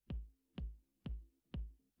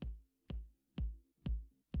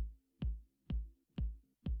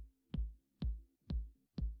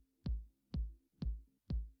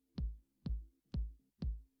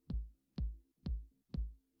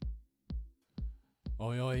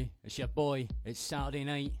Oi oi, it's your boy, it's Saturday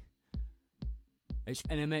night. It's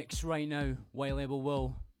in a mix right now, White Label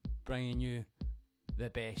Will, bringing you the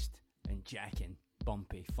best in Jackin,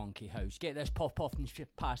 bumpy, funky house. Get this pop off and shit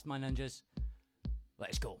past my ninjas.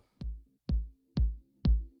 Let's go.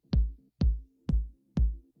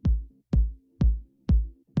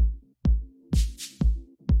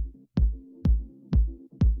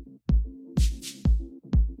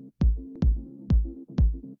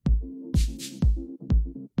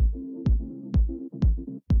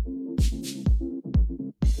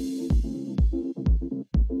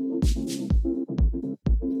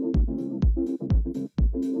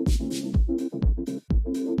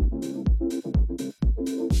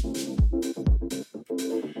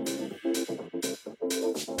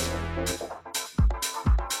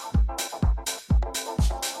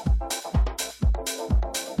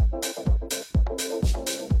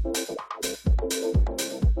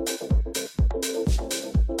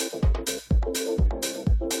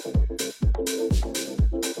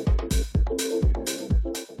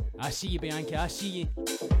 I see you, Bianca, I see you.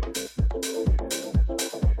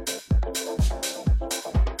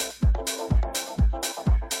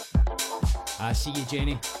 I see you,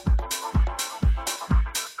 Jenny.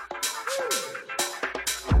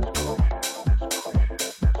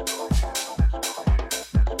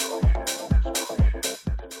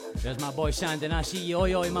 There's my boy Sandon, I see you.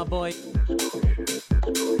 Oi, oi, my boy.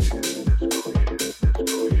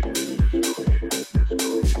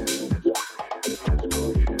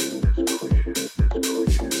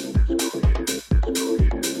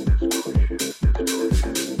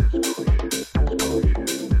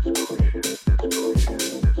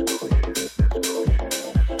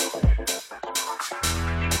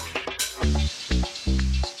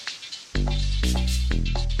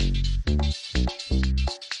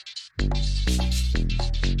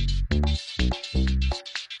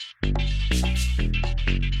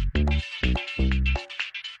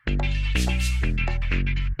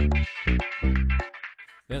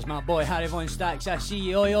 There's my boy Harry Von Stacks, I see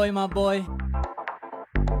you. Oi, oi, my boy.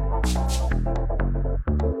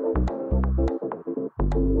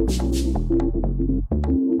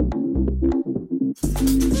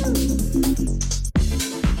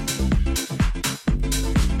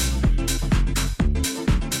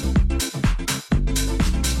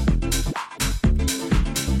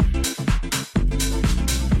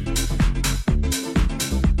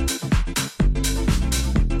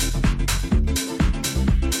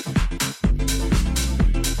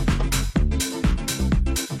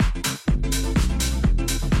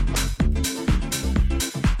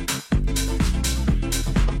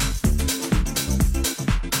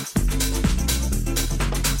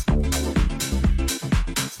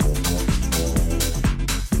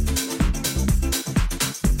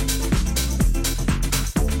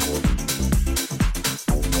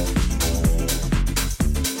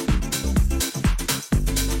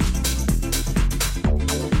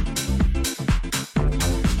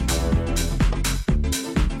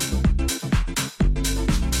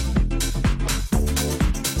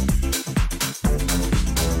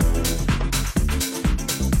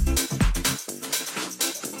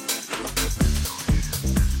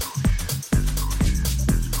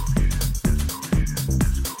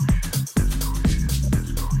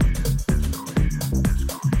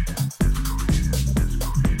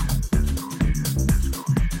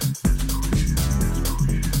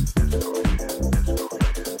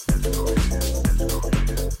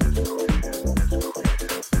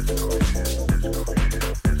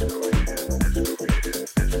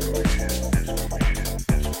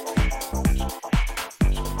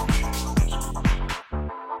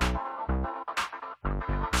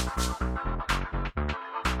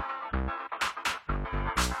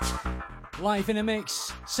 Live in a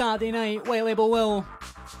mix, Saturday night, White Label Will.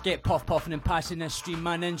 Get puffing and passing this stream,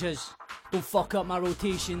 my ninjas. Don't fuck up my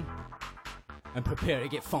rotation. And prepare to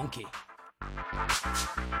get funky.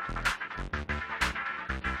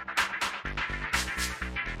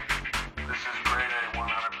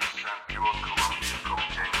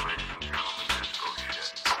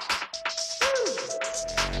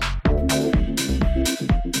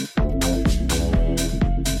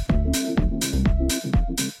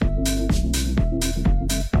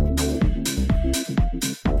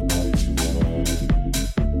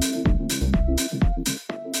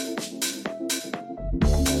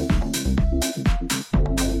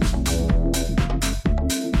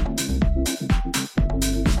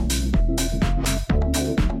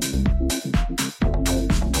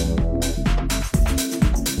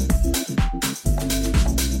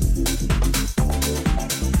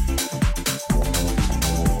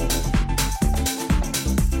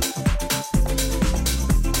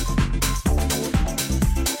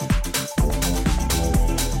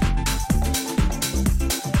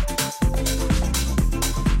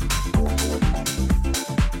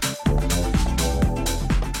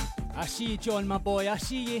 I see you, John, my boy, I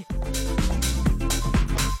see you.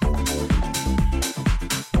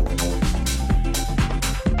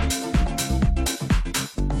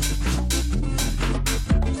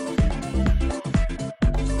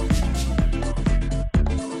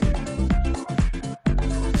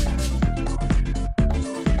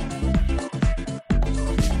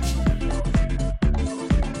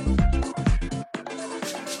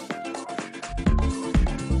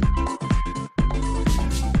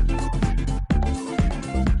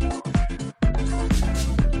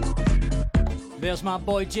 There's my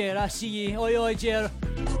boy Jer, I see you. Oi, oi, Jer.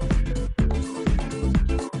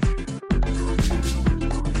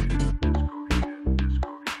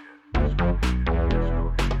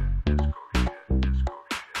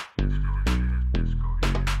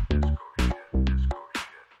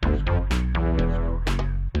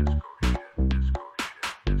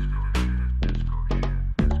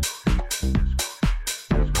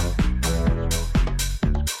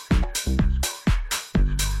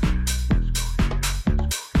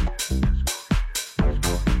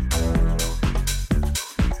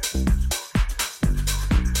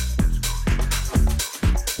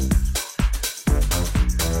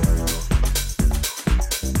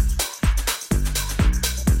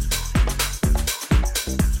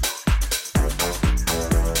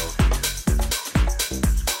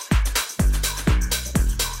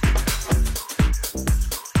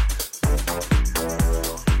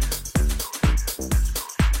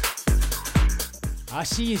 I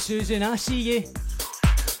see you, Susan, I see you.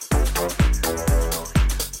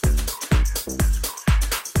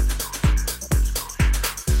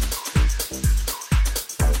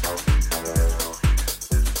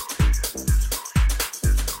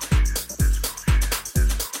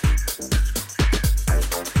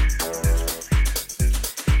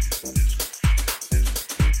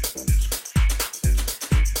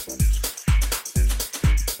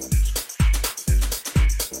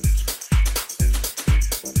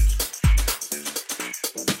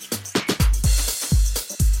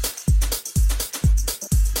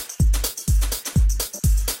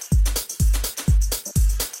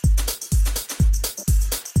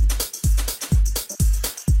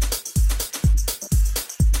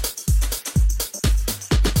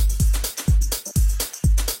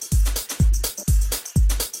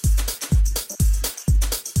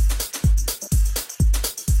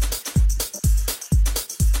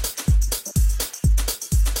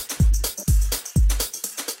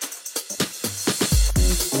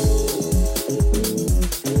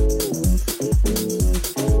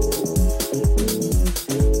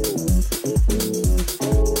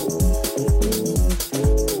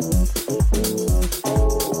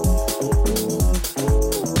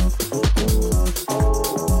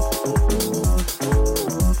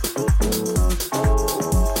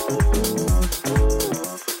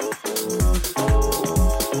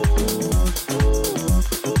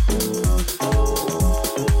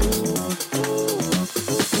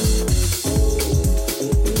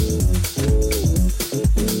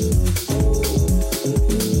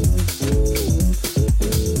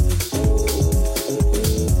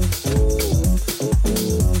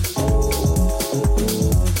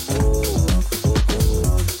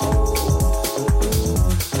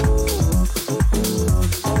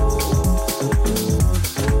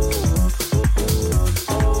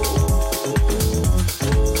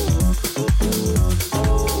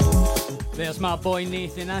 My boy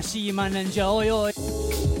Nathan, I see you, man, ninja. Oi, oi.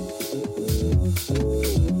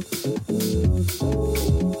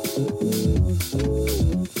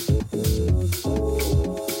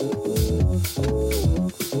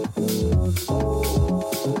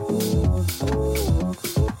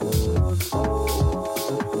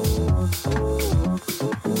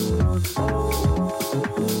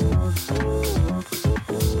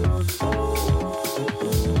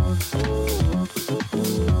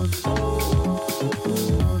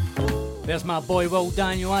 There's my boy Will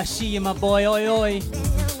Daniel, I see you, my boy, oi, oi.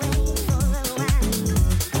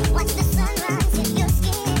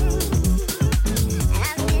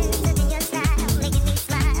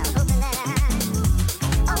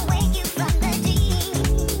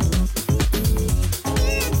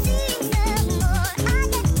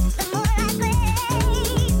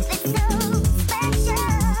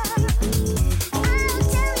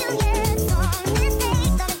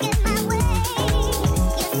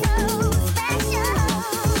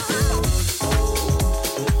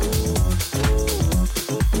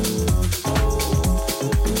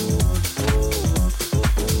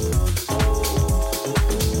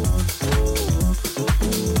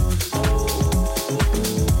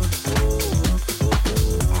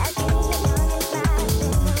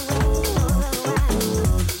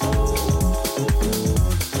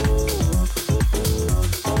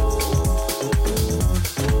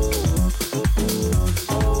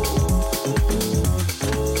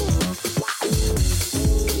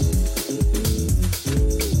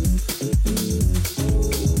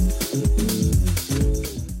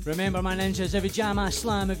 Remember, my ninjas, every jam I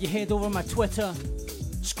slam, if you head over my Twitter,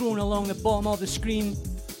 scrolling along the bottom of the screen,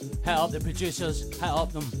 hit up the producers, hit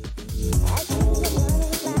up them.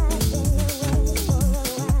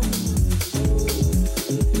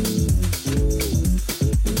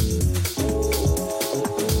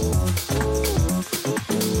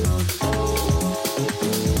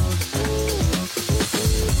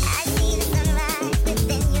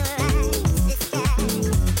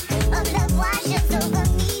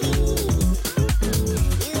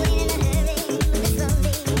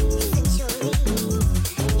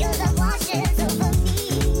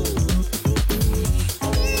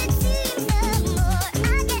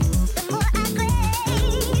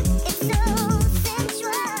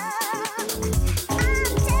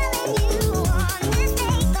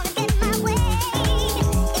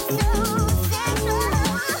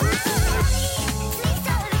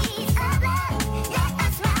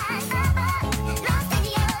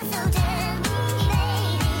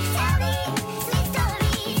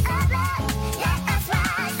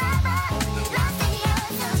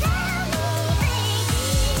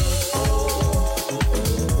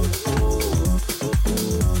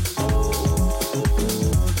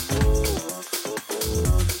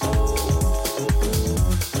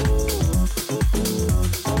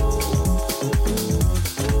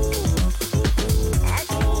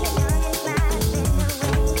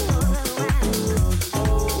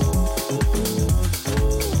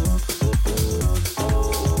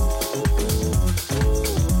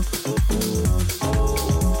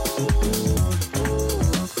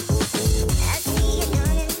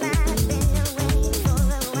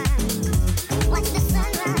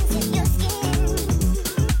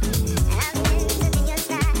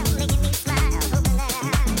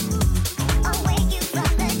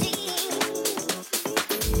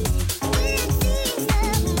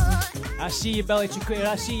 I see you, Belly Chiquita.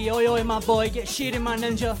 I see you. Oi, oi, my boy. Get sharing, my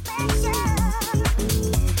ninja.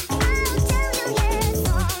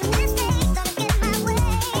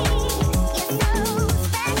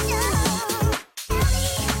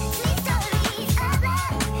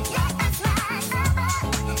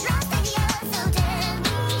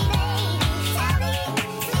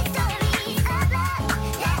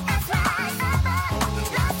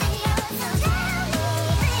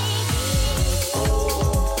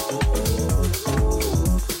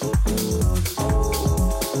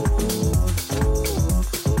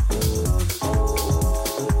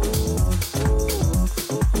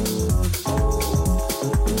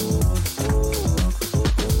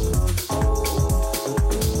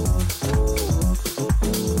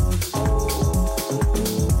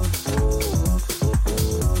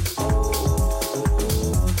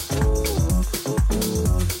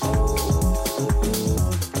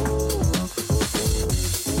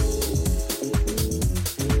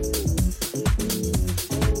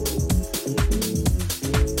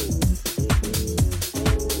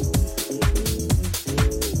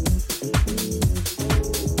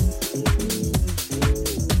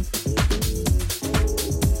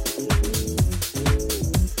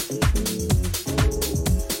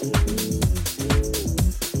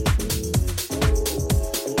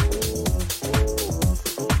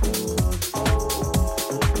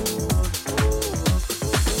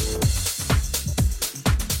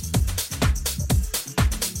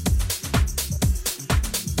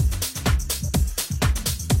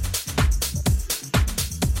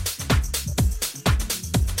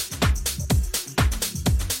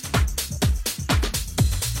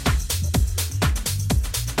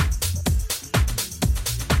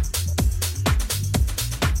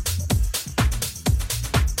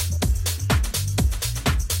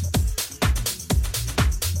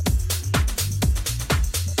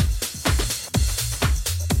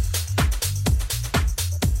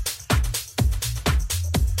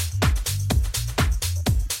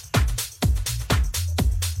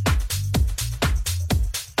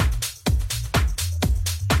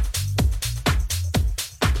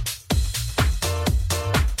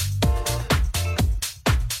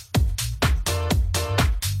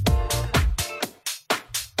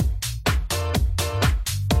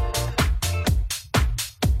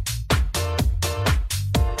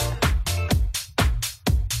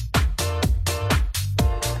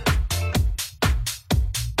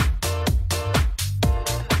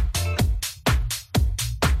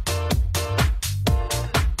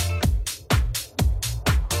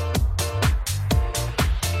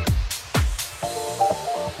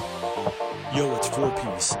 Yo, it's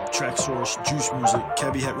 4-Piece, Traxx, Juice Music,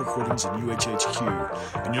 Cabby Hat Recordings, and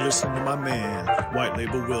UHHQ. And you're listening to my man, White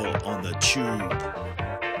Label Will, on the Tube.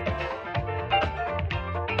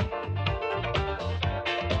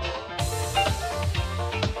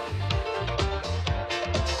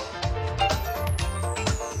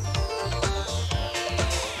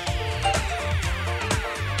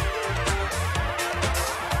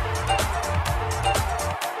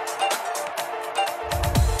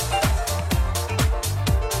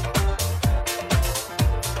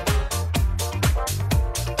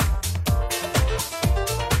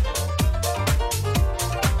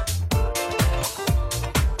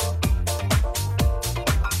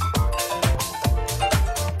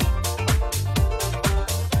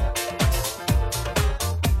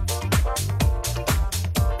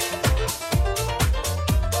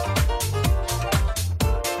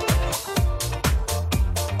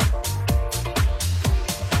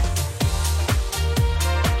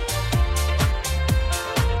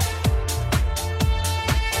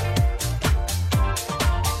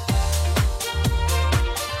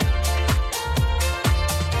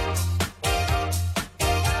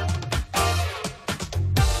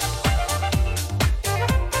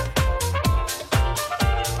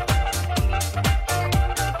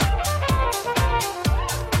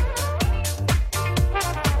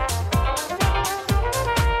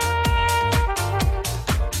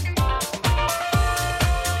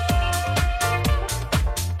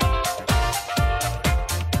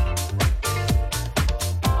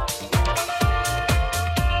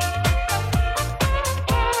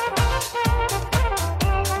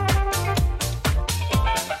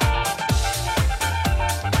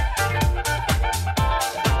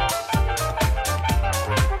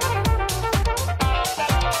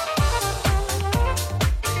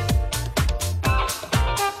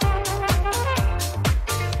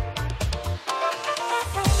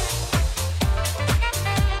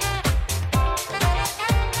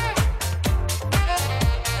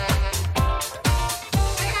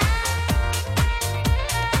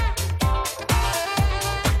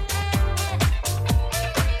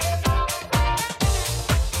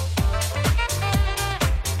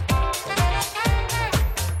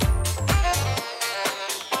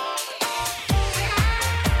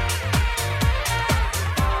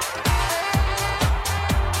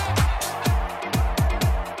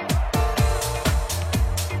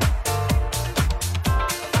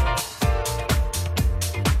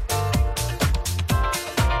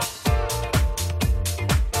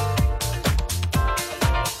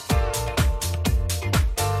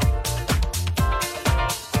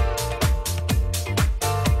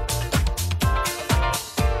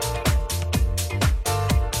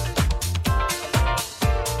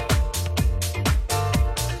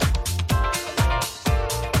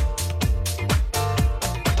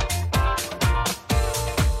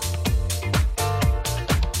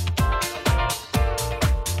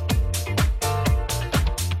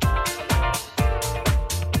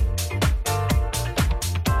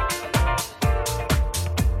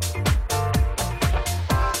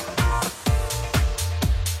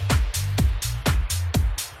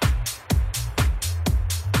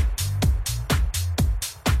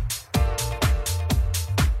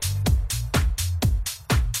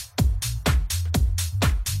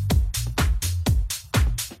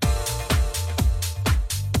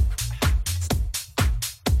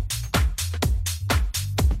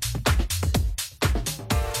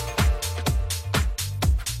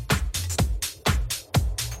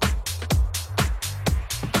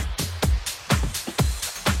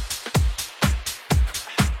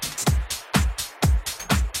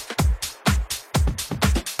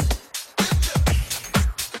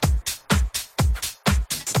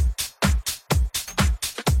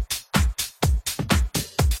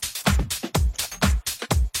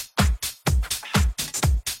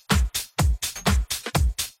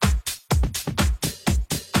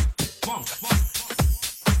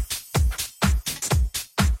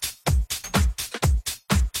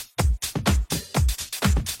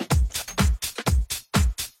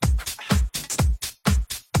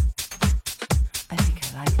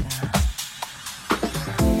 like that.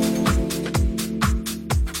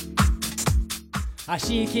 I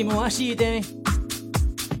see you, Kimo, I see you, Denny.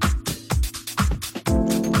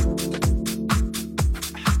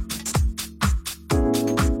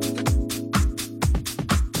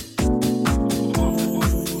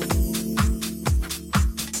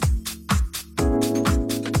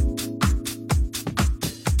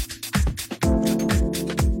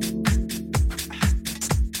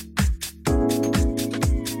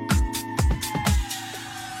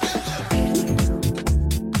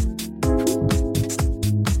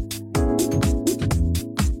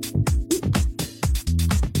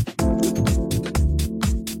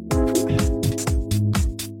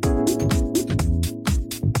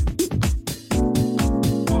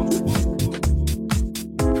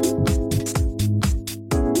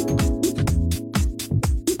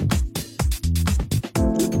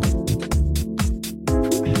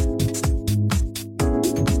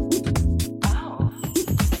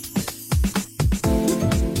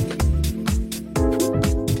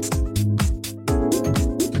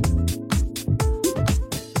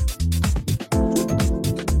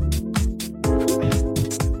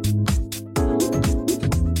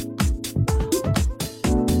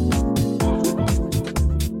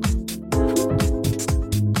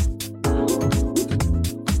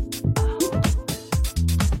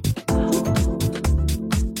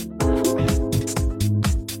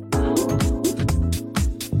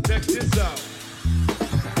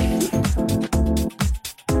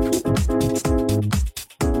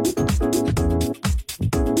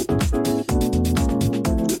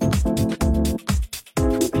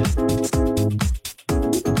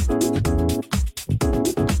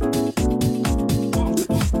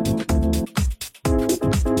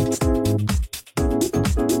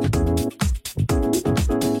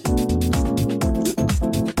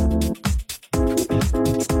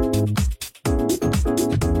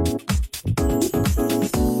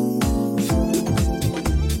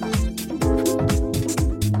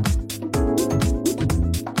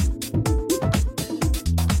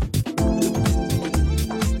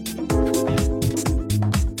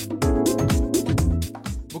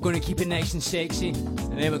 Keep it nice and sexy,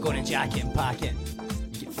 and then we're going to jack it and pack it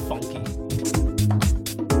and get funky.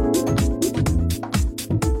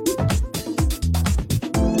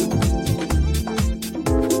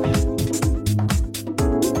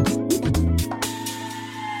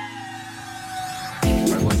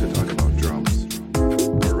 I'd like to talk about drums,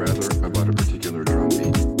 or rather about a particular drum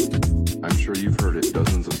beat. I'm sure you've heard it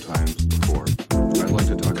dozens of times before. I'd like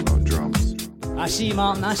to talk about drums. I see you,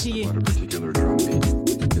 Martin, I see you. About a particular drum beat.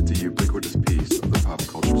 It's a ubiquitous piece of the pop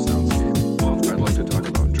culture soundscape. I'd like to talk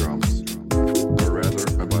about drums, or rather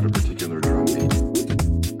about a particular drum beat.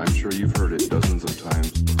 I'm sure you've heard it dozens of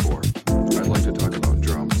times before. I'd like to talk about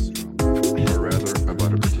drums, or rather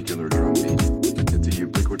about a particular drum beat. It's a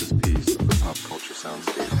ubiquitous piece of the pop culture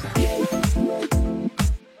soundscape.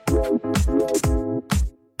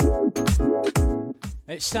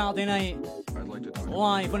 It's Saturday night, I'd like to talk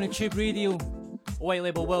live on a Tube Radio. White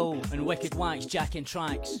Label Will and Wicked Wax, Jackin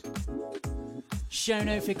Traxx. Shout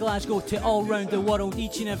out for Glasgow to all round the world,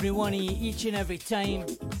 each and every one of you, each and every time.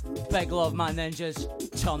 Big love, man ninjas.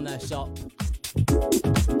 Turn this up.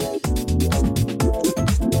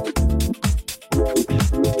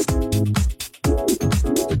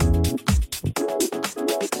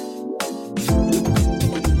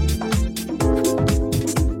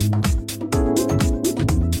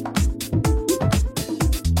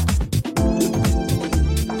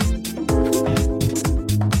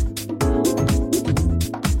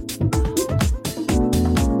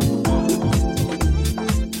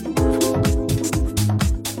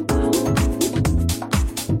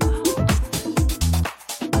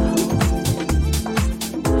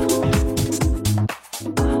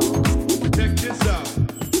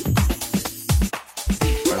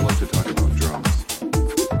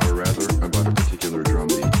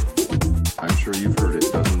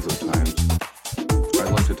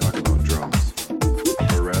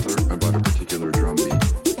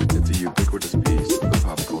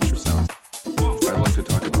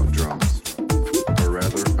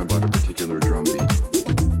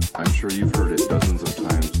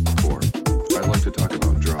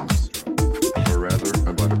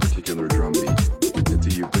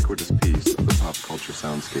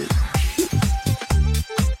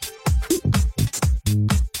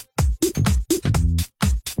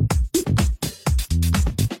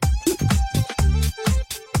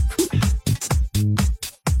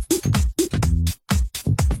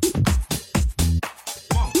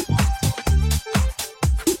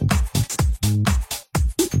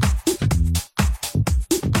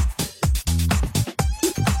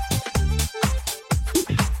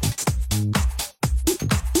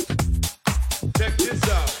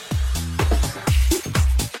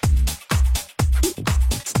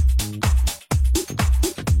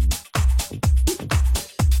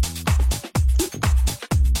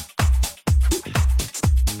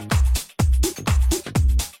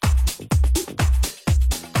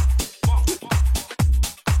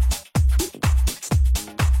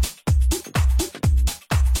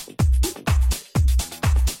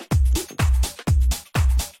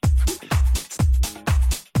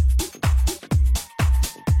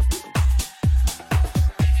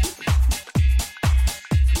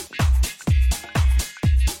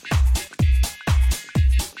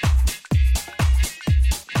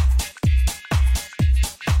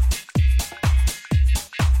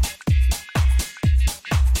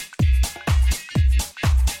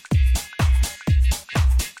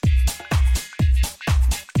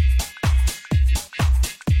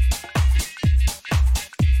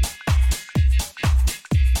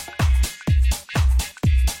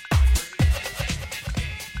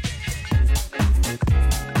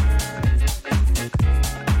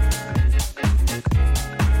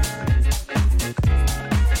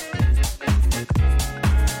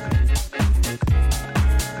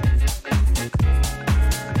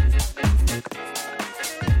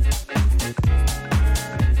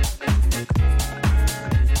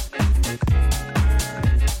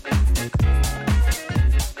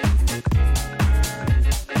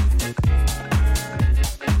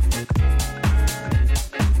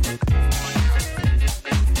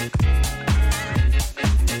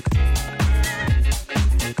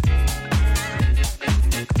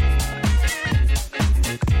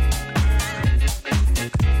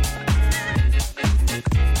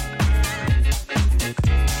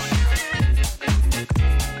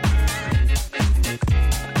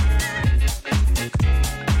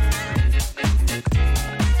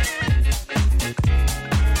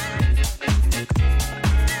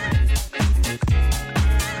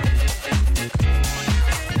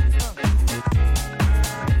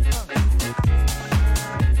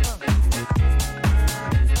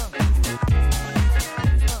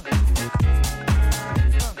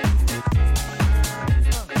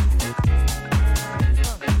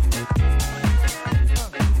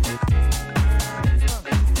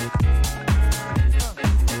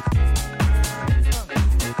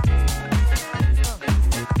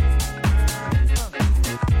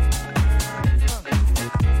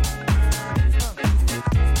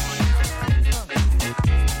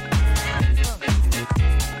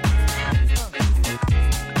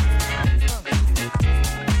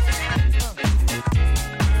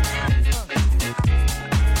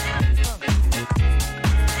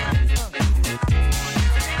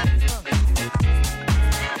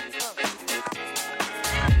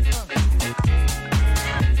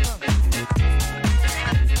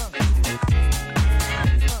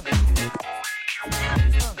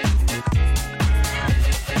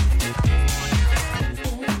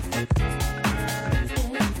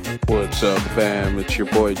 What's up, fam? It's your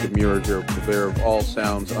boy Demure here, purveyor of all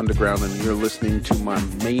sounds underground, and you're listening to my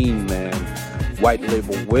main man, White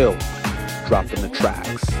Label Will, dropping the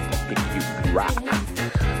tracks that make you rock.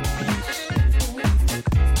 Peace.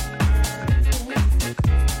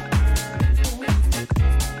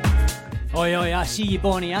 Oi, oi, I see you,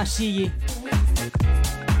 Bonnie, I see you.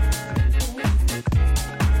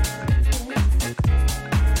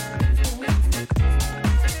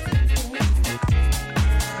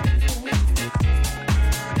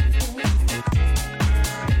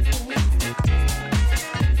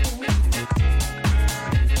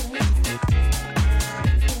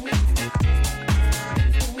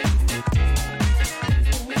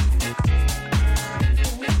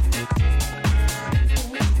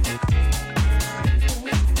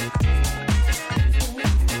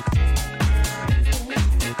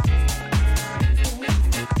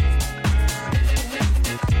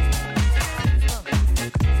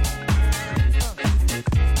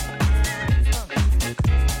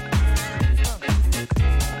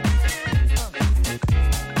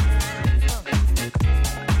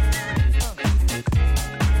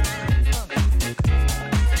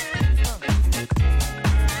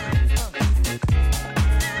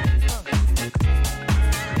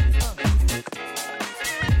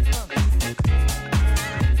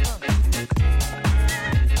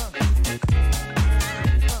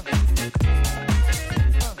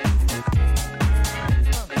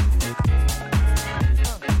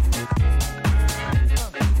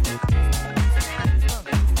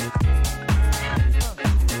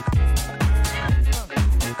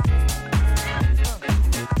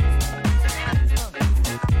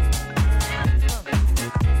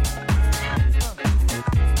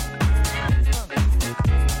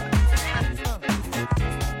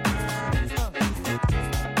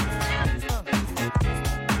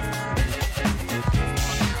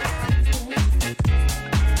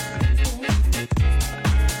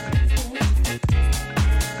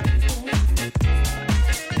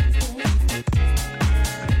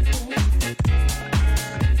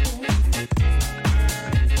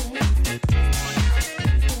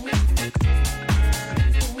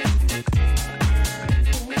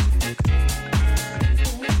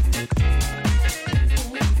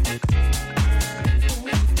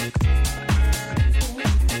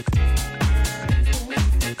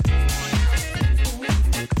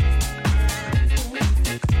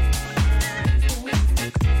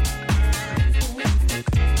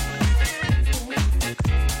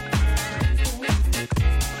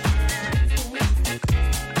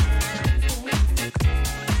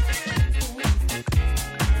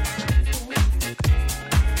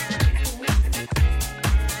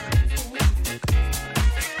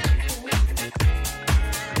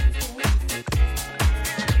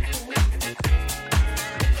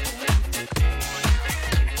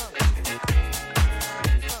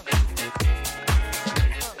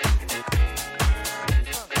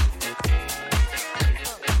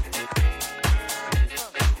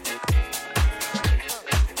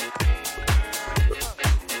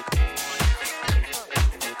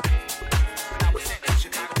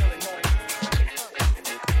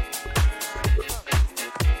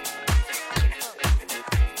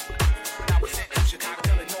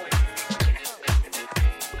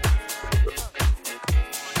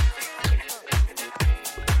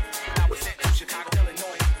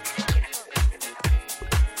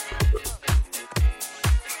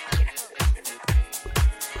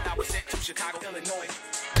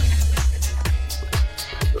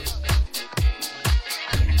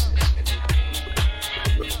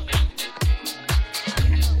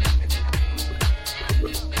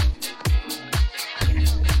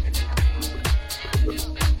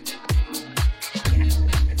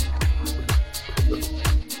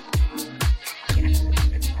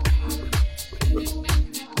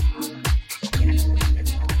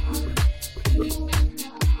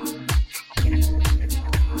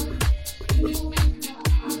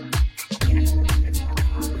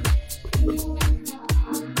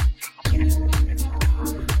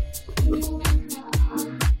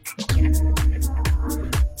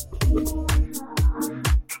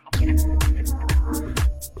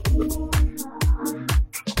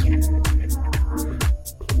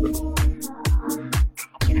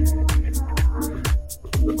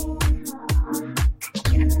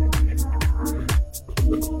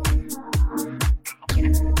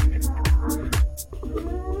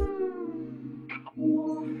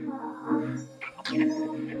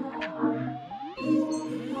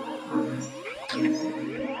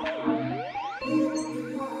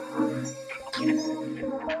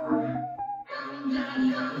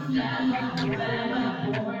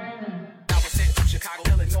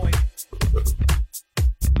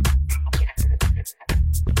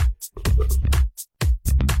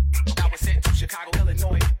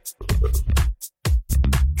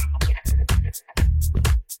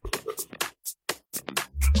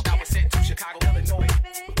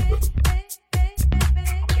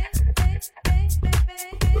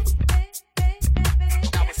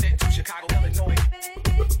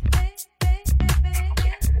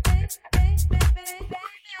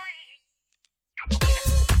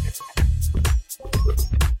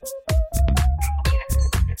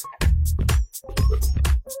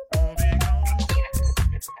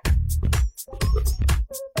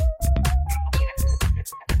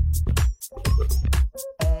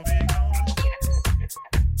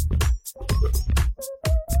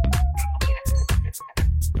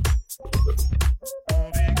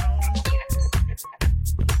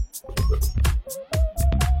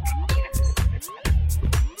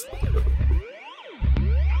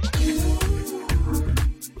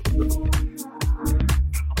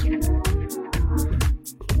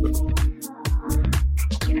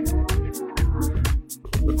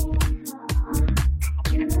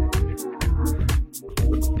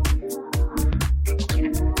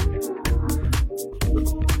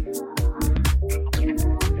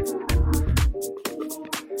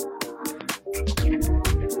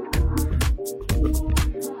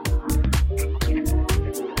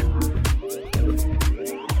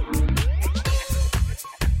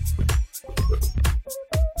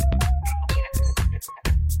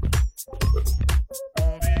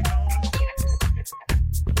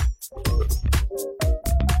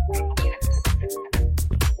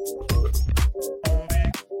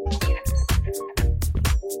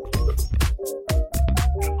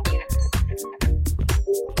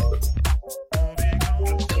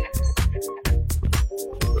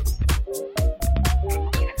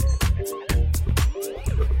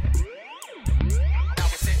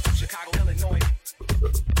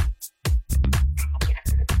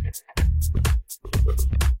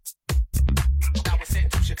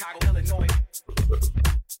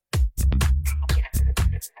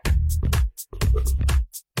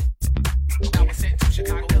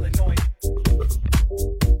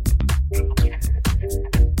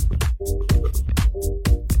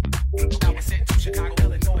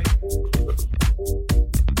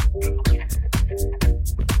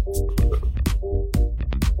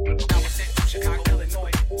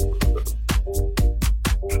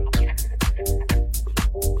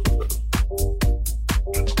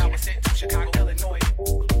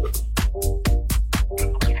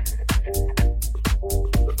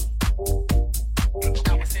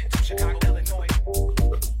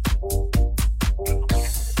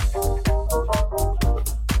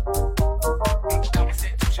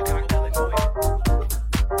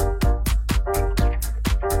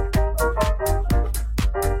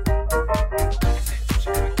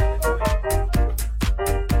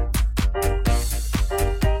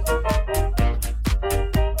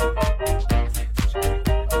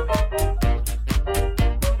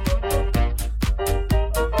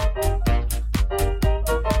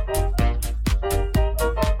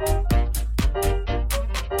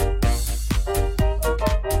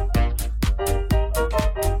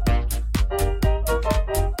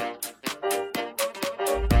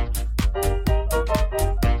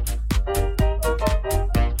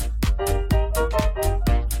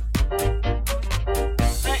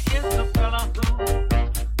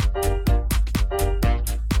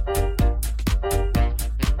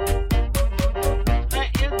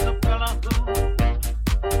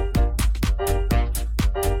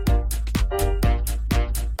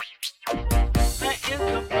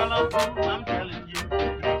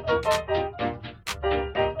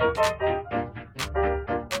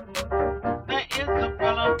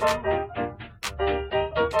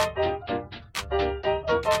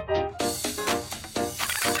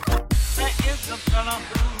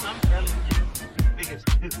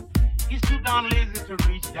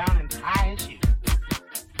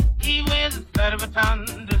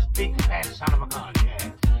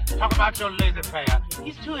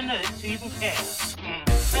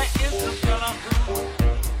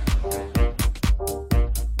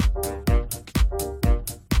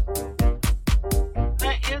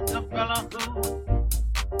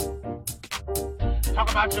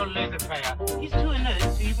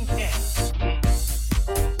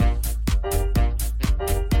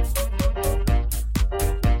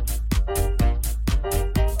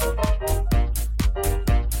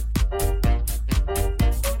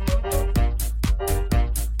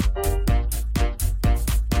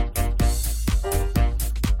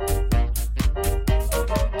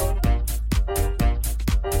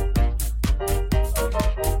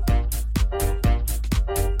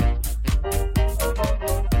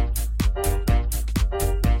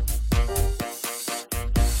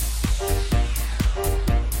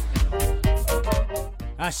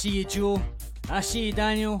 I see you, Joe. I see you,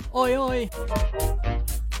 Daniel. Oi, oi.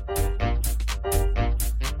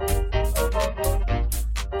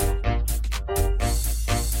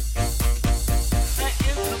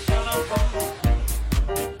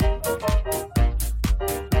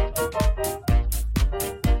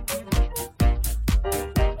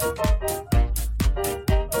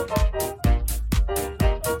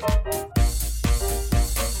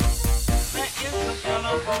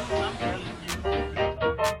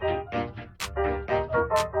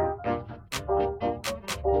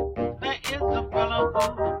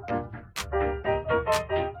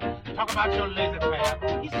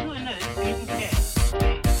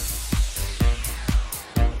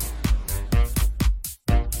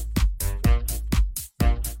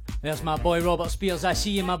 There's my boy Robert Spears. I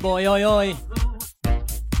see you, my boy. Oi, oi.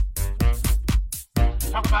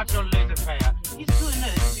 Talk about your laser player. He's doing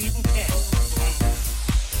this so you can catch.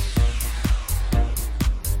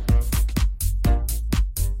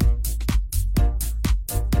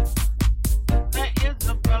 There is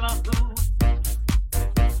a fella who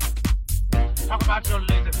talk about your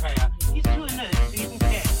laser player. He's doing this so you can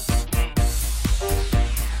catch.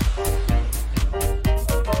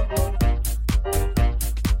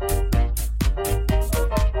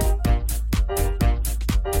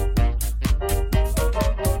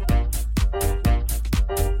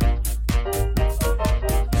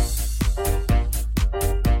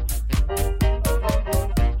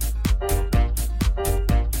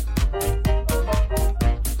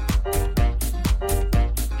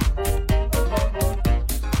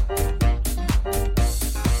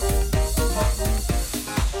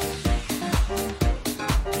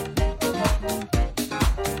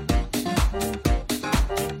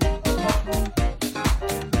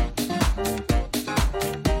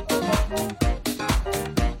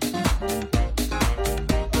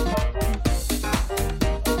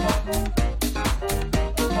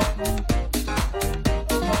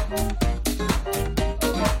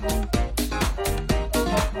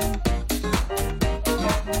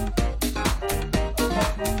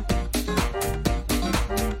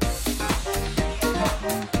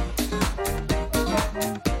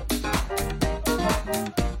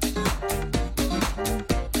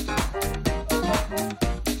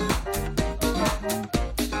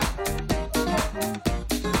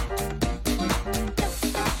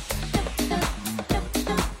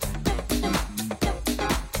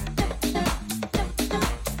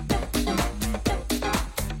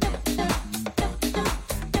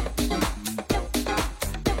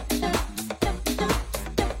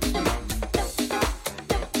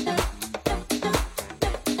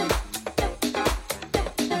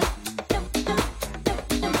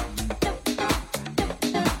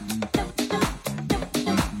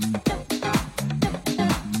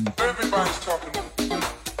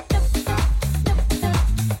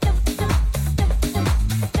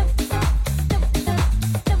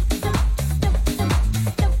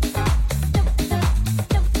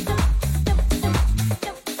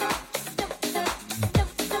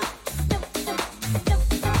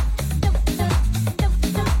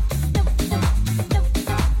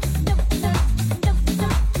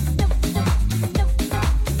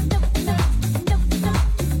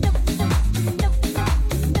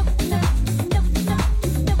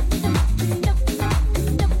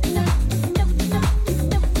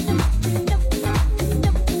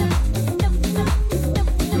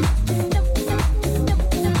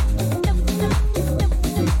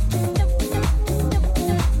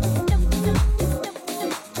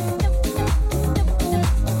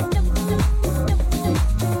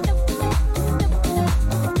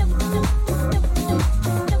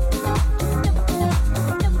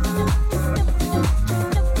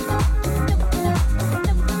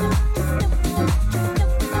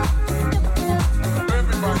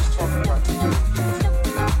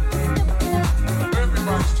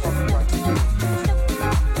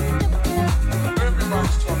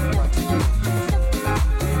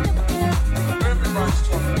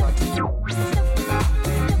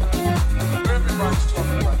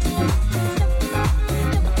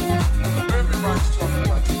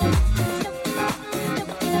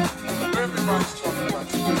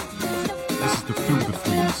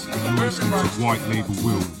 White Label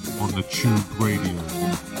Will on the Tube Radio.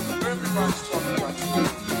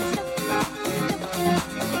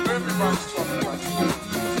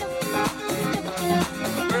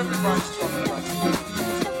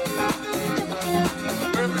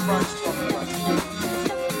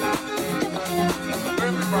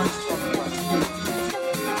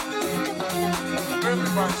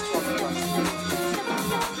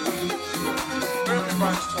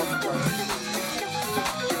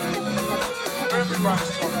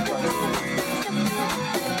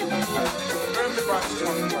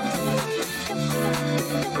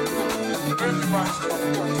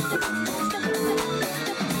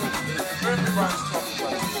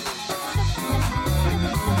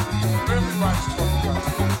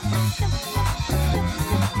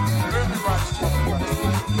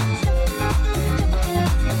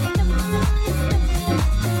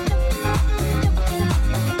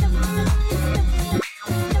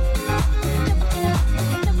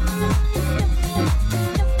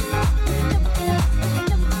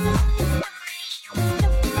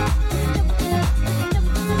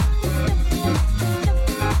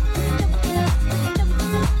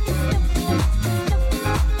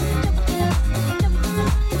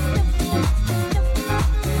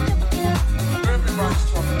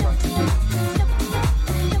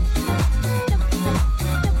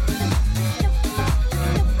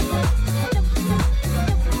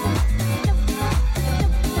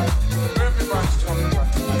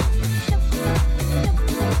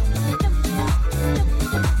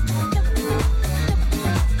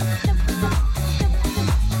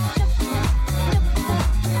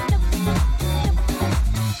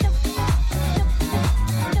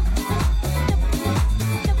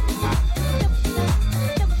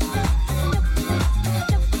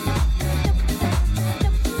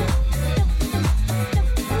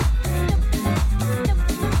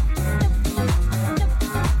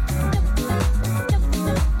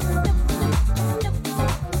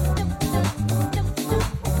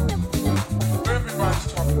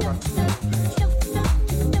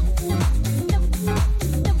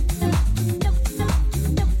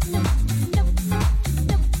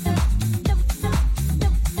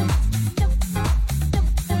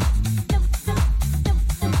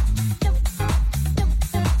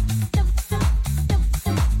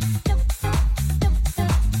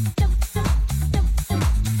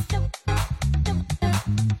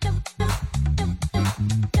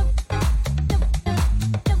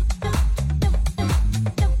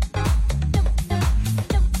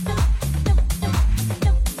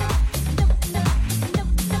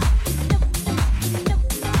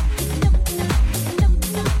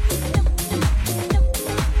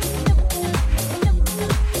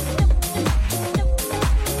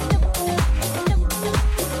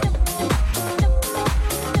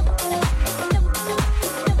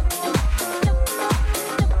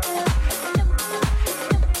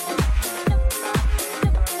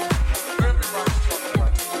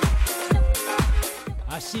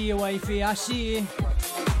 see you, wifey, I see you.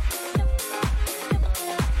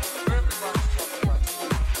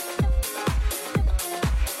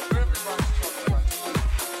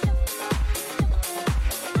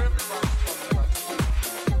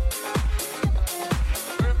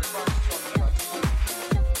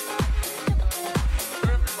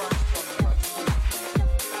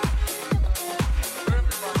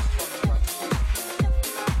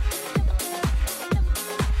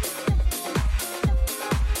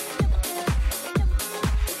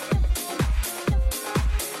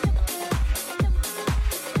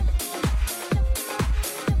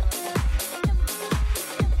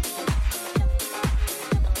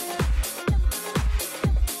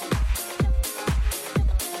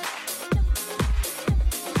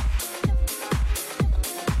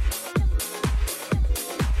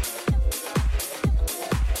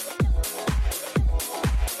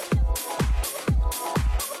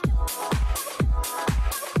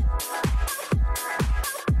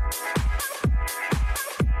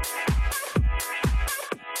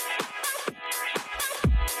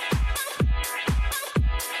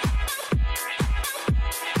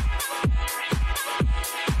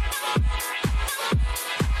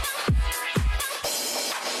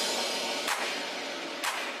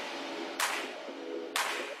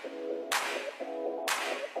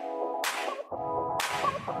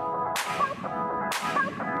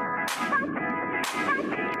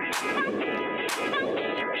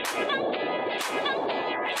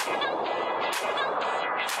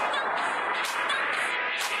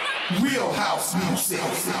 Real house music.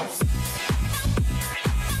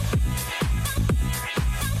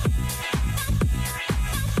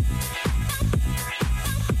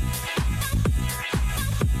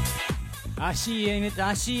 I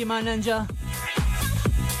see you, my ninja.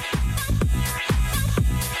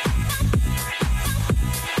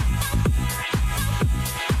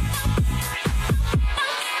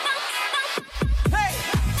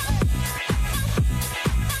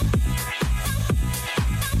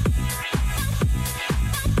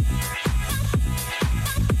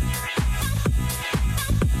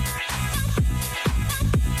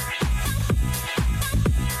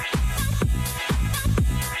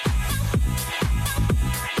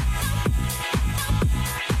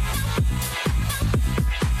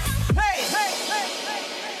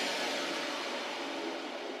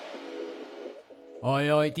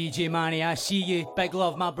 Oi, oi, DJ Manny, I see you. Big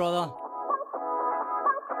love, my brother.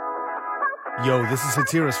 Yo, this is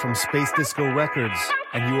Hatiras from Space Disco Records,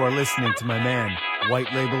 and you are listening to my man,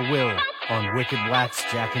 White Label Will, on Wicked Wax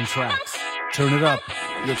Jackin Traxx. Turn it up.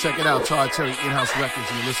 Yo, check it out, Todd Terry, In-House Records,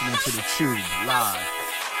 and you're listening to The Tube, live.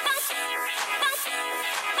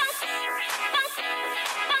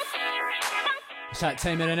 It's that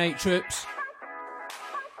time of the night, troops.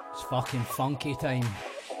 It's fucking funky time.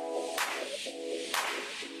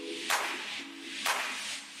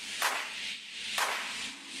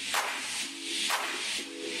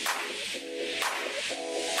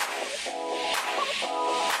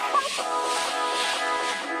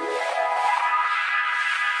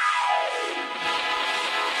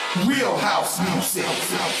 Real house music.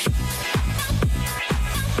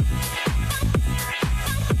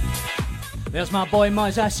 There's my boy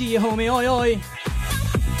Muzz, I see you, homie, oi oi.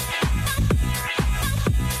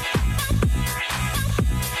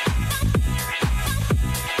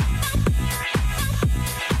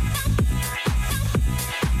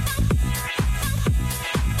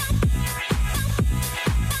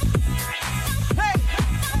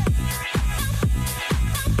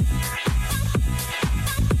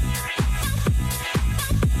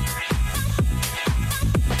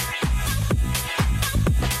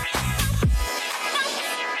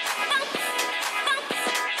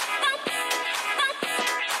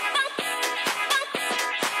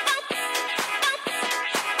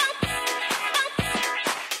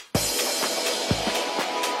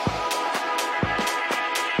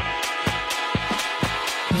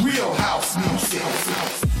 Real house music.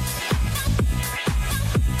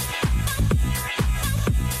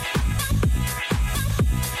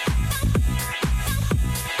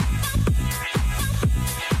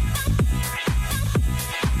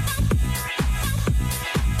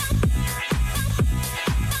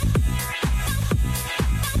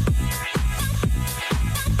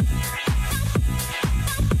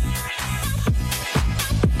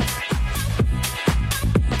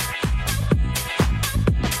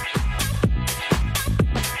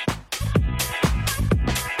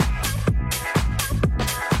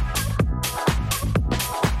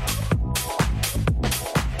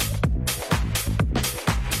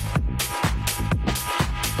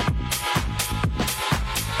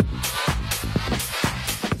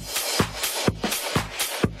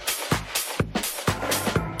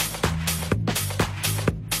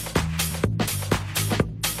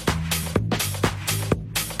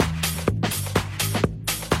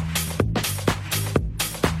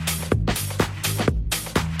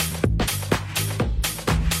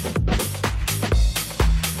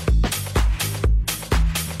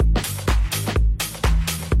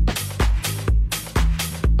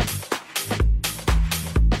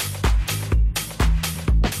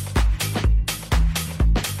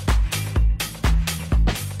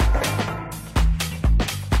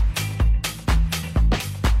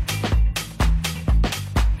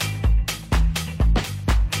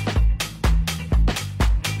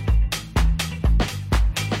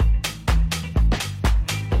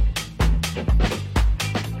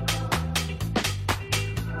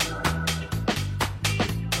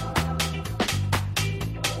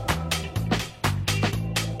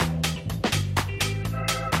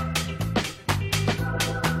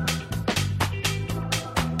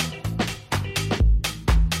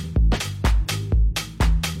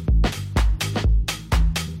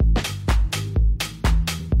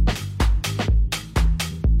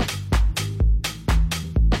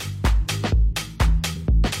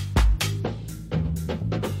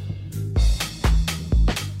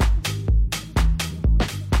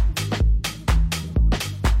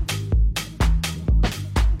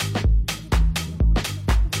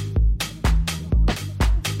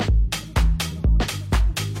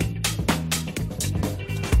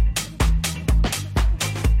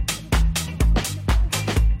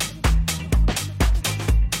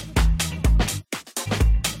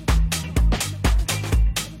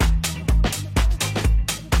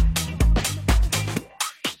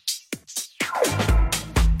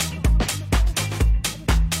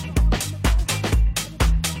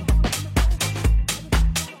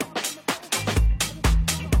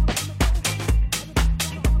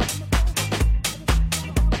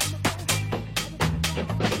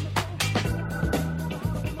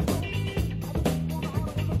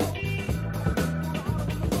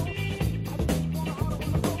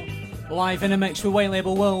 Live in a mix with White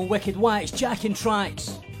Label Will, Wicked Wax, Jackin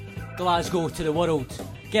Traxx, Glasgow to the world.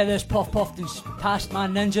 Get this puffed and past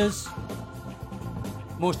man ninjas.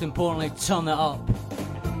 Most importantly, turn it up.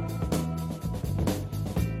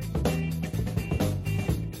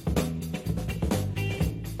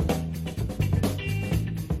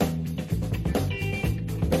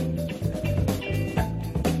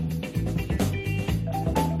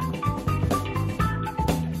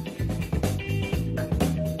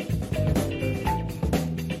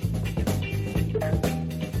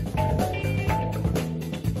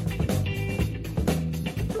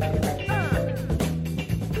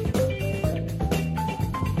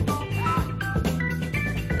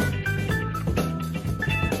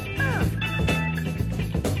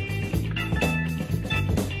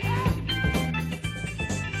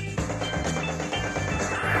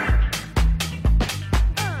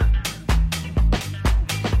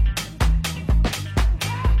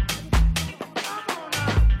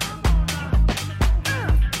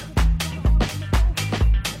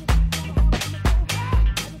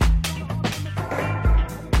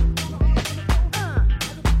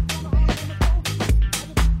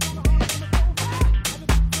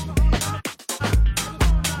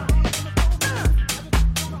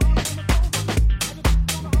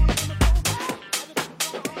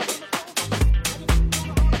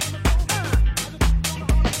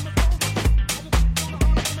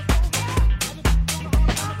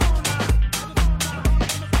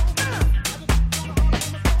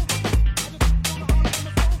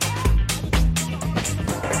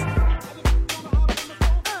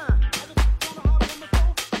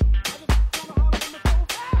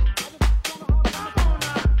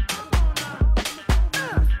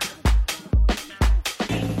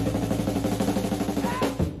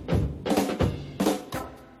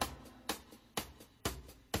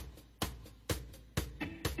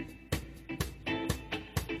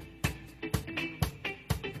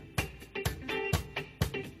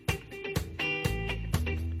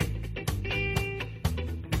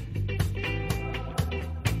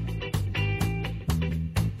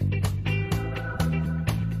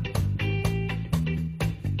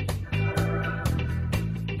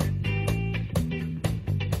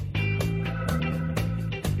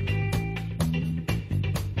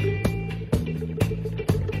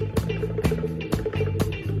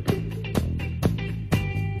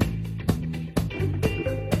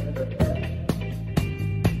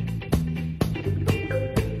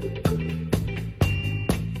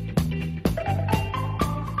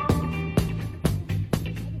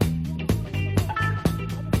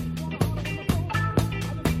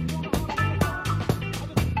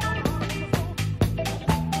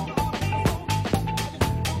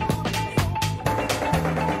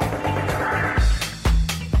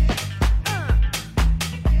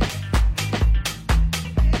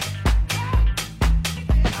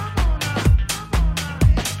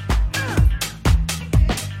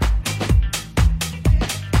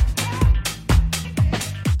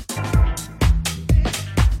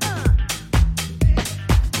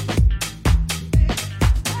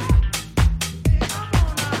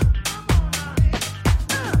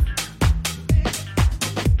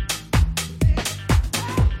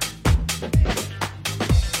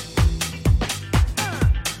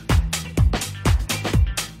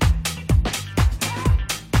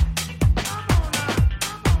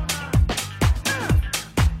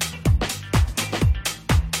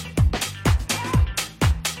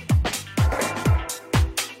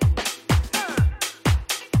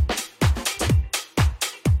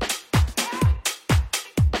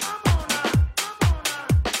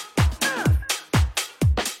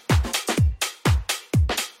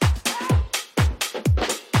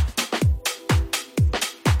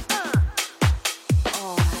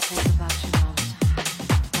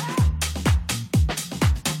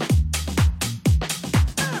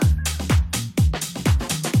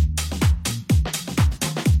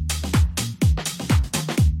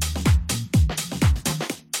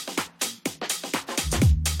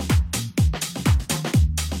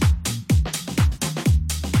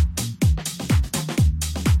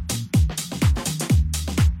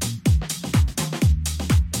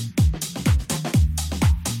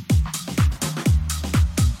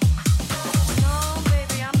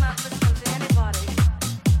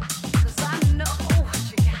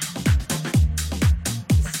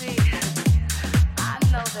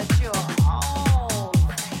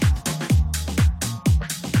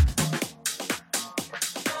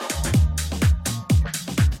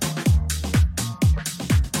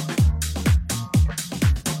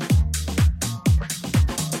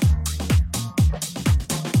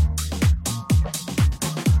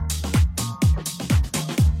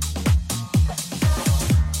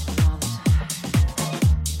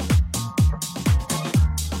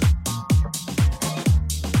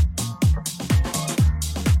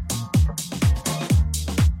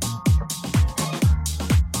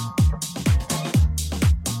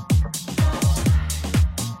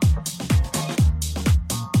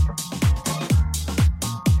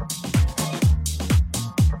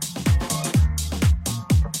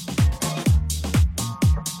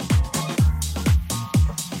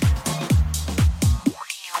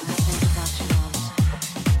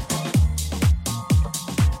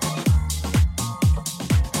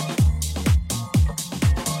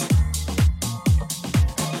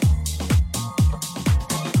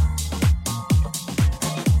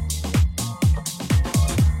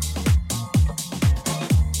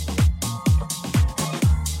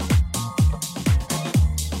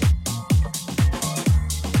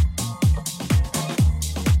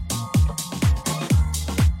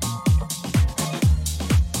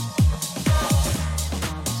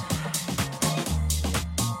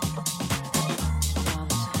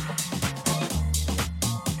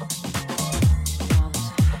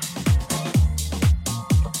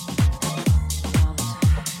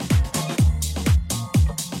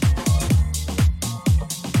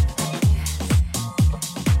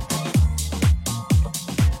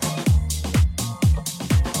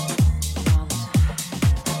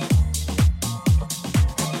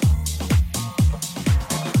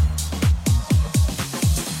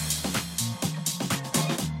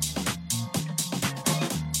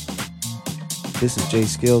 This is Jay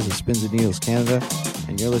Skills of Spins and Needles Canada,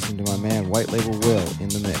 and you're listening to my man White Label Will in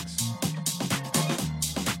the mix.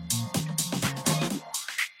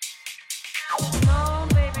 No,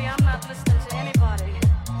 baby, I'm not listening to anybody.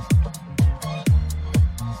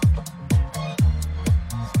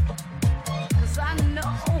 'Cause I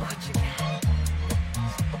know what you got.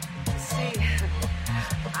 See,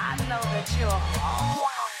 I know that you're all.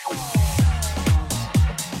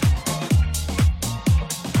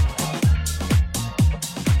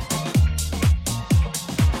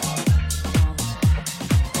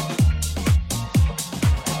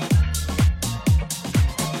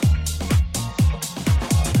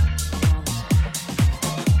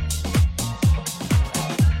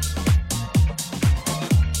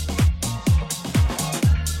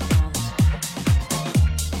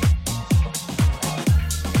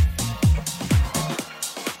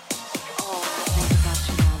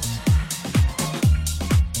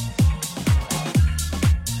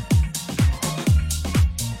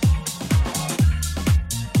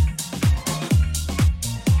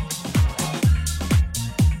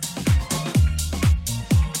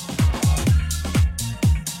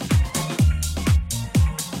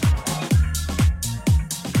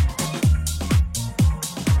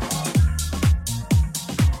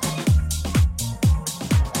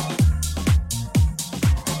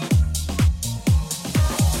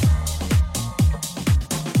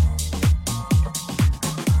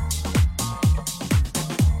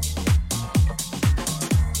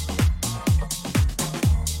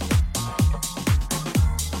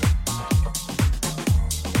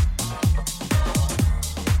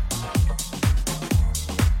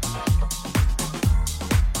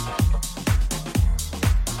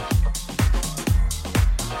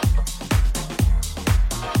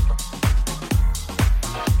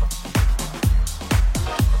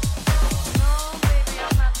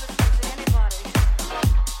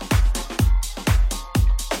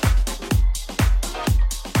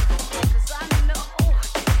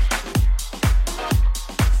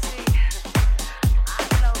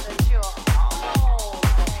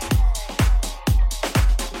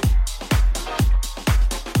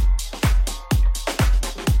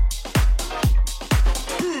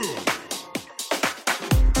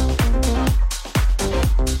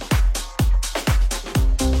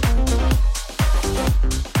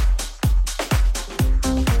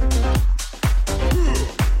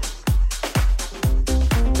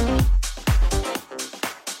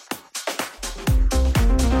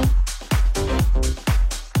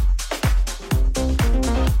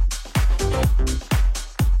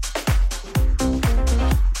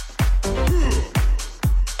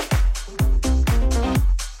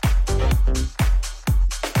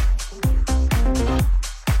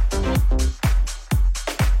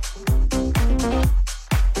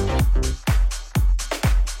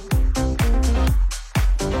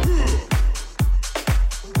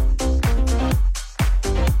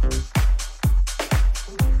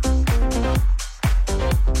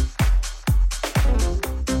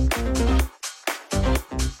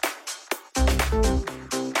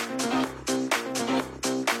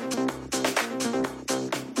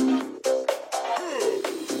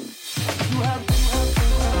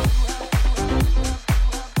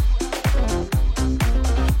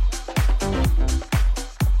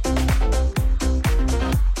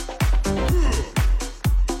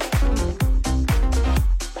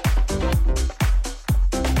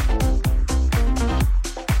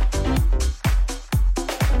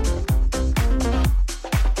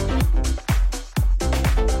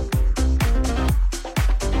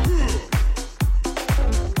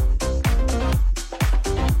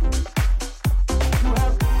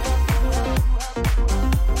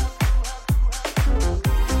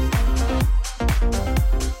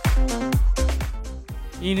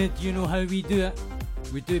 Enid, you know how we do it.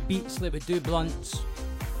 We do beats like we do blunts.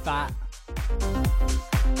 Fat.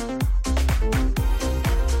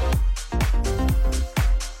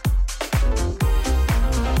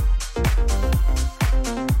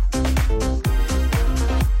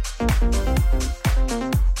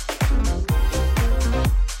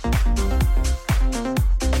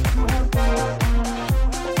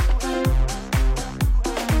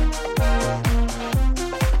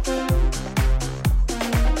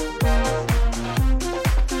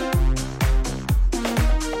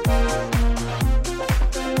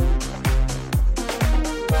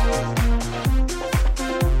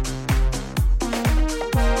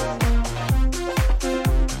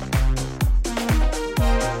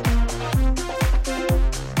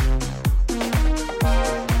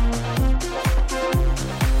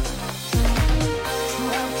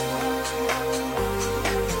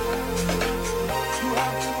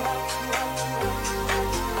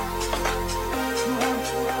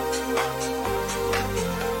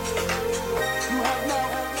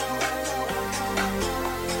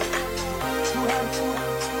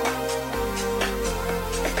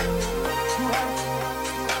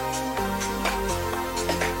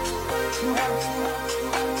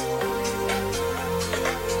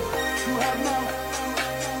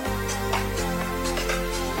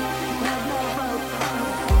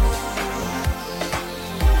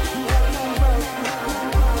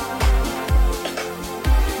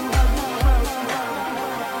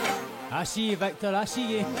 see you, Victor. I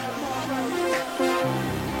see you.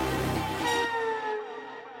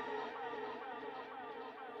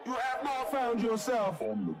 You have not found yourself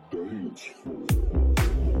on the dance floor.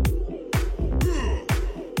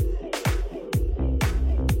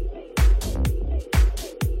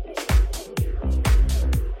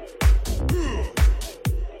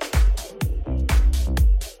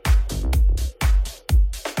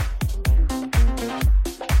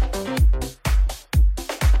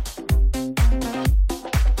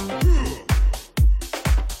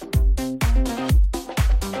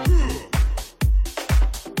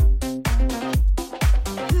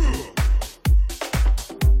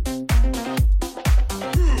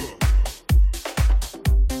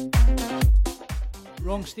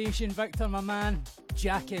 Wrong station, Victor, my man.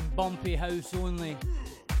 Jackin, bumpy house only.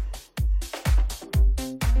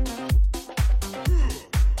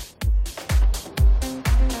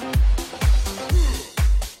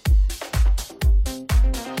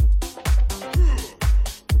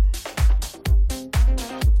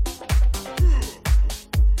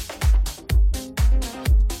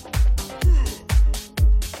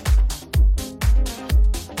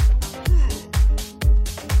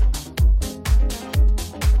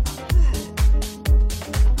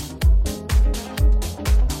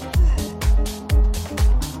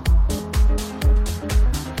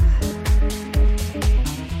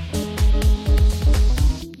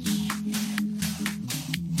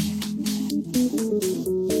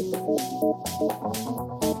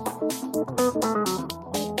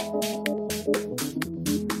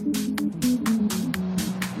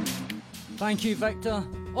 Thank you, Victor.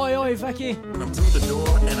 Oi, oi, Vicky. When I'm through the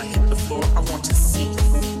door and I hit the floor, I want to see.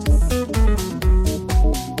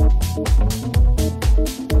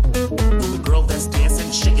 The girl that's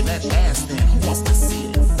dancing, shaking that ass, then who wants to see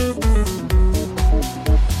it?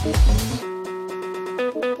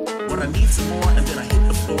 When I need some more and then I hit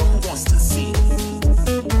the floor, who wants to see it?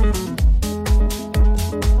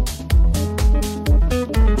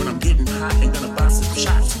 When I'm getting hot and gonna buy some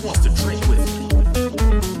shots, who wants to drink with me?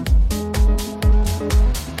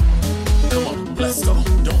 Come on, let's go.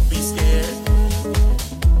 Don't be scared.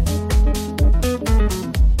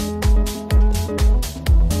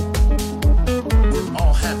 We're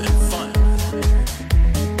all having fun.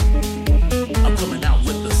 I'm coming out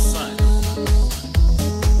with the sun.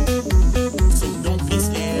 So don't be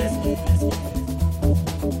scared.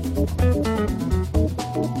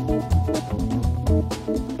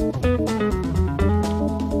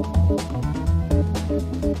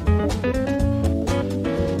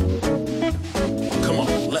 Come on,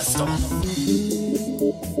 let's go.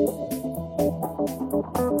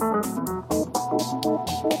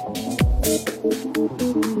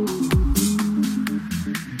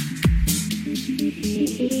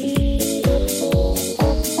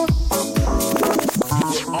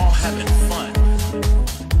 We're all having fun.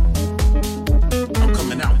 I'm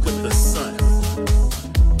coming out with the sun.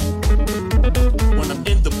 When I'm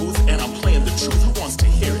in the booth and I'm playing the truth, who wants to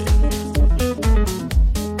hear it?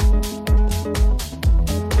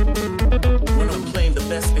 When I'm playing the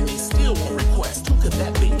best and they still won't request, who could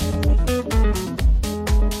that be?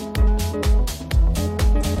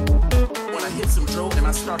 When I hit some dro and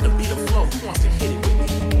I start to beat a flow, who wants to hit it with me?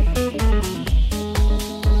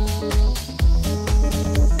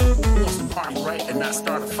 Who wants to party right and not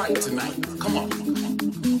start a fight tonight? Come on.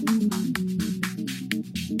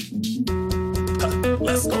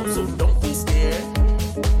 Let's go, so don't be scared.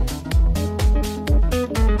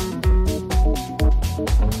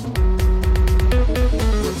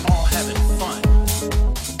 We're all having fun.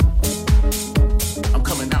 I'm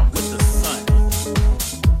coming out with the sun.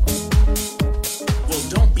 Well,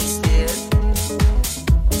 don't be scared.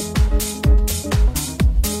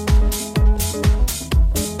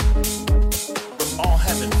 We're all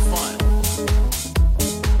having fun.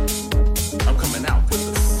 I'm coming out with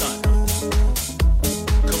the sun.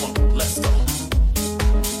 Come on, let's go.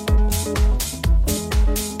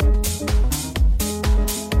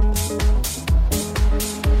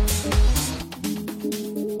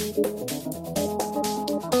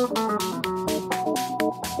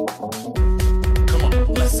 Come on,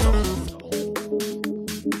 let's go.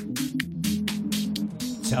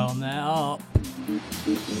 Turn that up.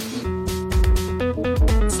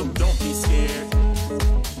 So don't be scared.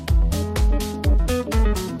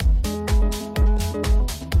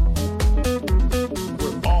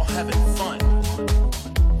 We're all having fun.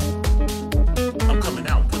 I'm coming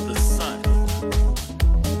out with the sun.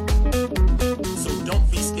 So don't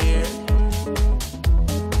be scared.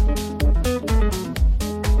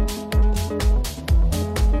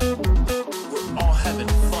 We're all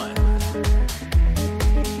having fun.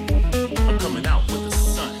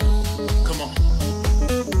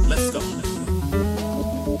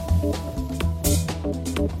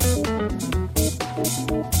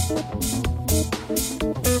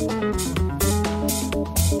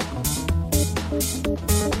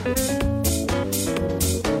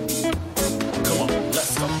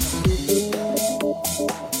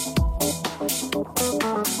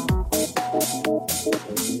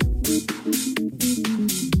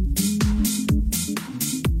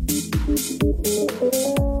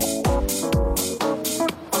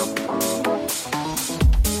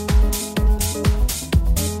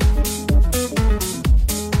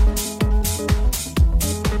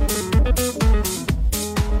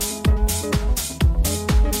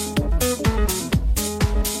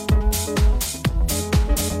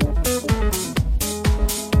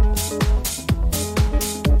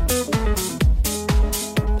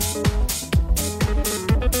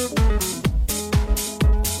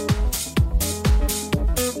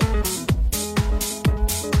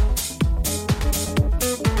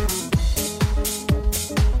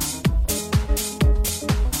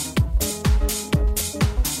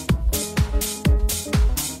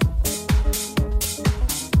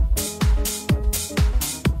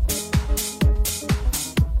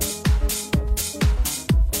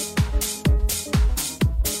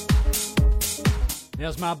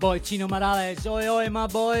 There's my boy Chino Morales. Oi, oi, my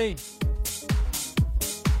boy.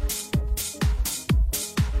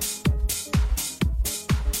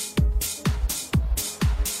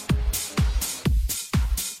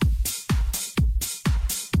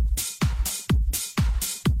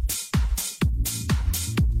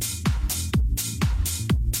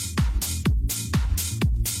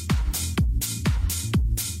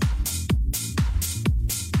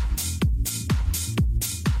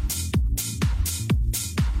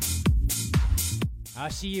 I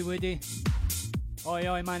see you, Woody. Oi,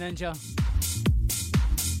 oi, my ninja.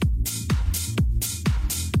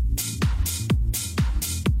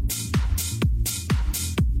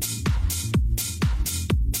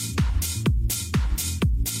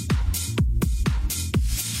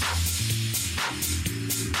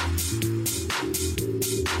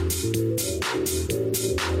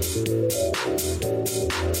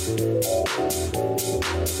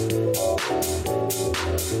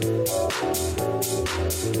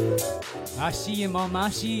 I see you, Mom, I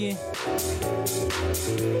see you.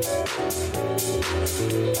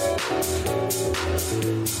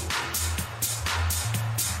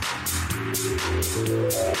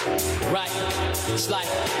 Right, it's like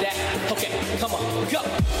that. Okay, come on, go.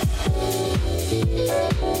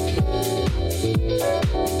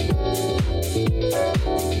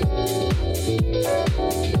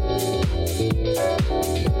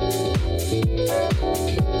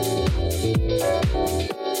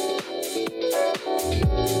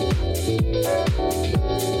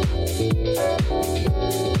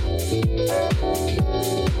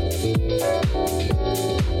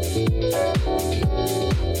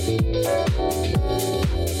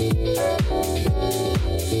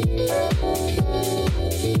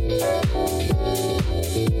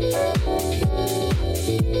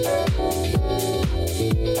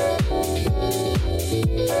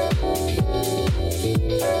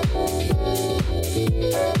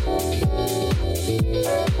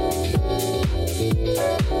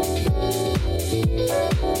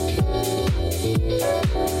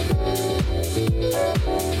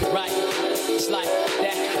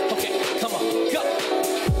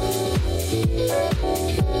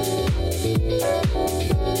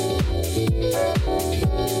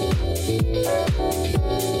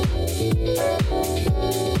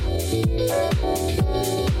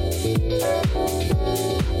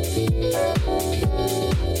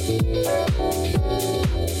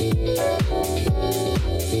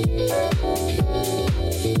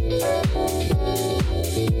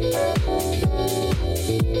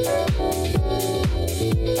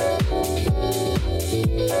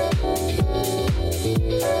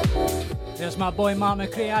 There's my boy Mark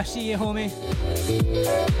McCray. I see you, homie.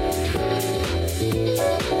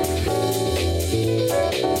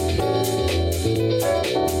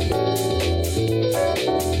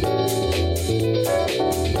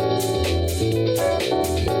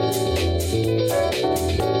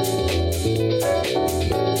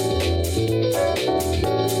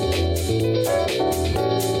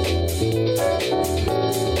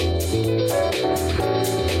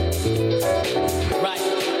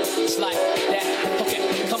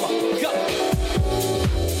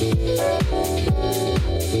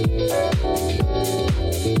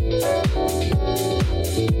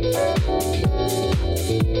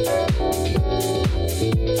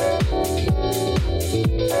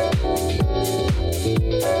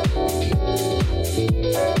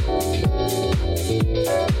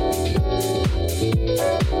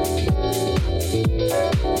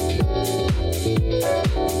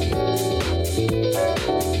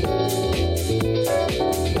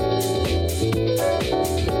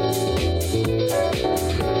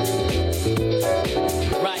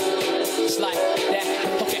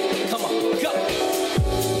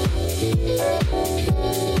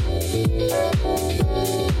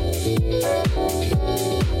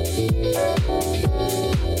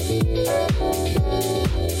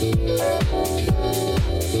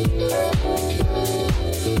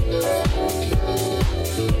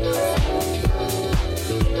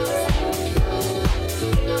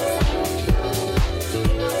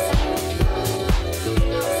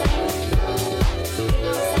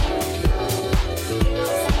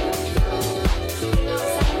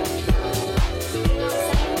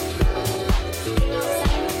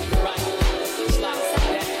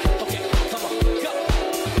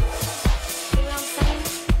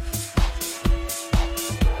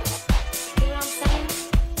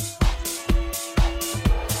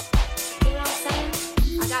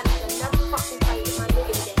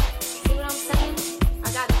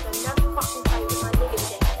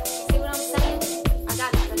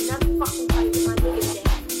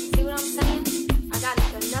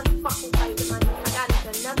 fucking fight with my I got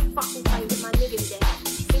into another fucking fight with my nigga today.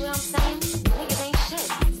 See what I'm saying? Niggas ain't shit,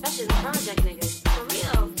 especially the project niggas. For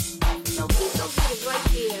real. Yo, keep those niggas right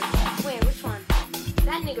there. Where? Which one?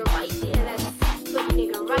 That nigga right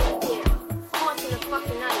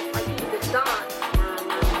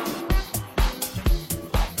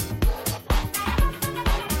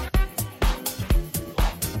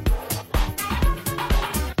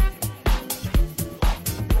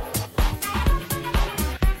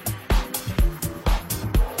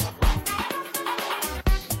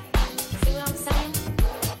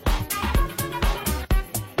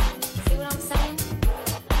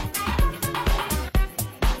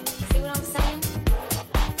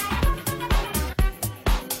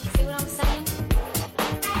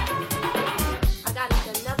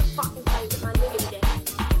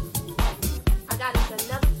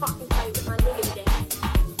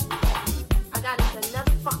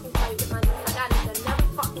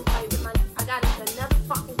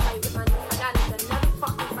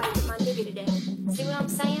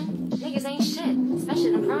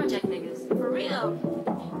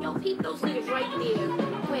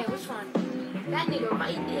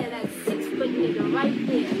there, that 6-foot nigga right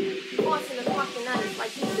there. Caught in the fucking knife like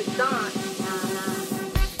he was a don.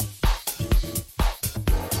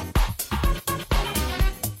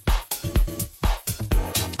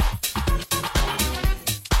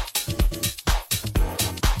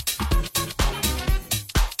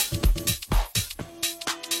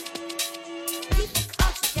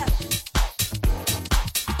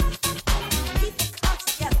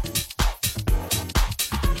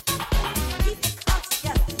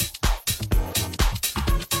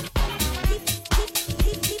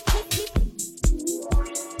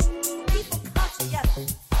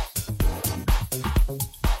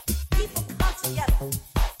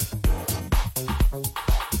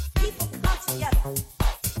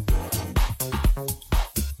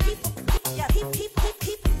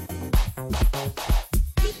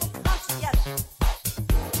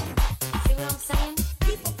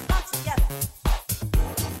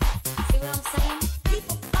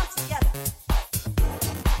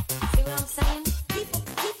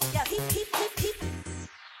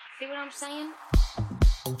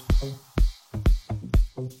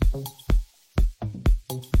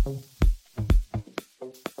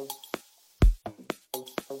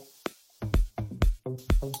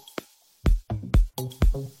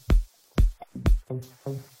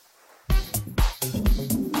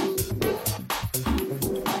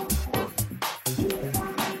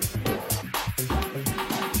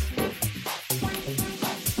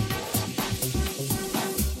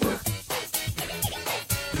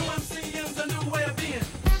 UMC is the new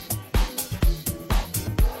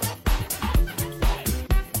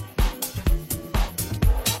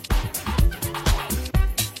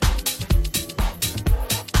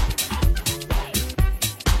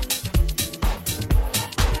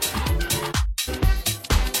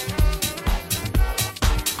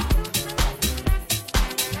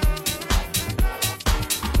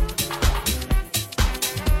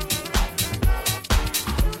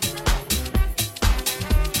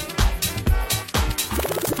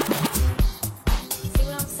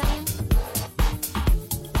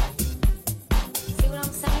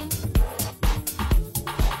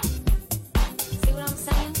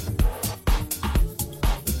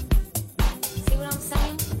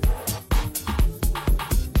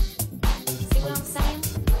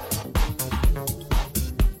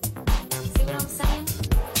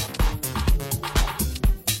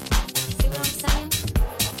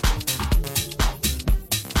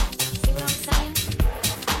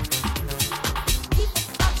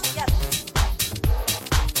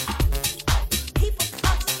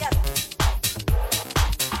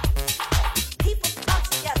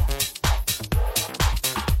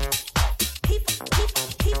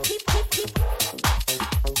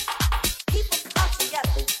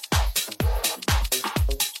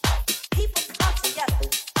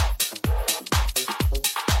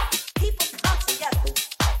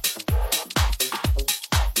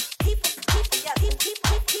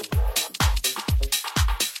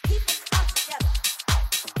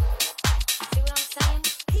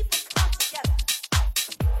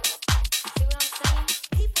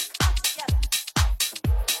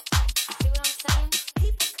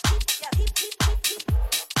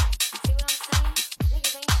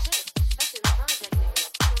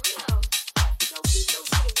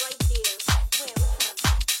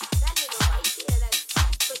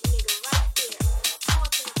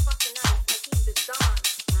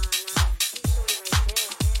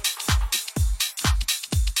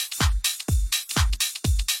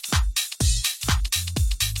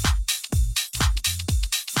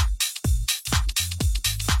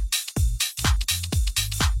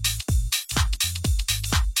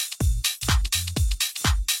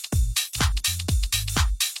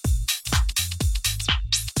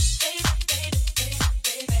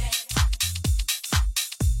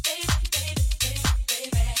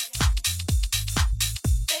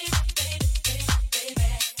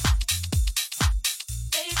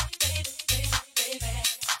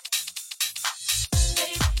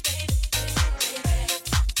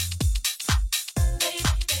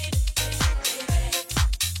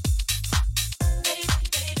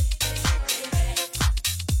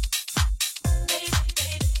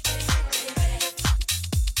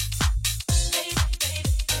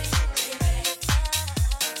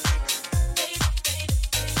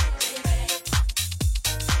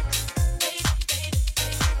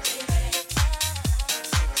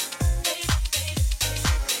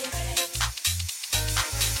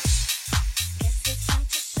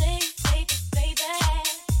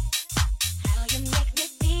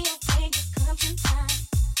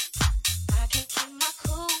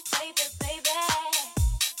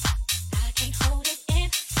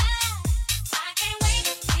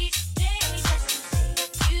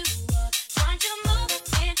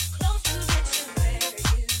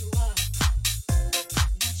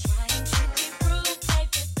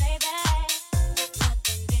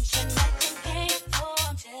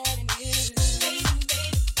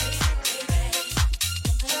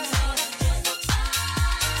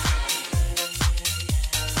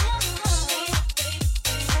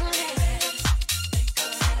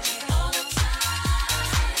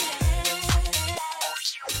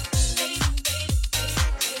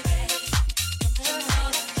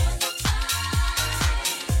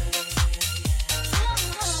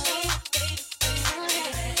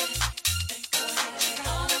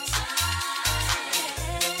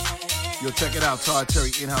Yo, check it out, Todd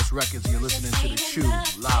Terry, In-House Records, and you're listening to The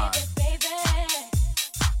Chew live.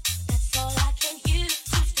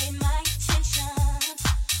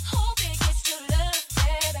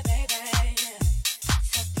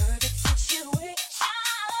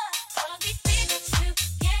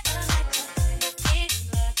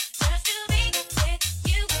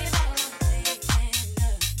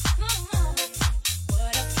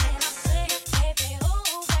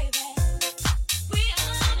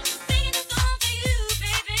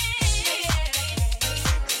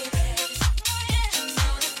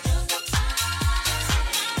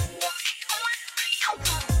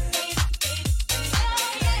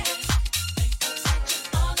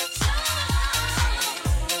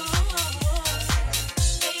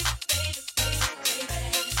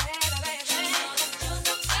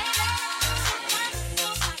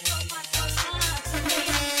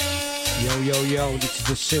 Yo, this is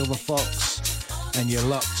the Silver Fox, and you're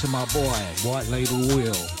locked to my boy, White Label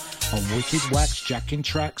Will, on Wicked Wax Jackin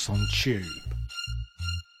Traxx on Tube.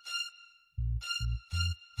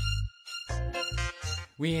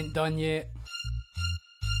 We ain't done yet.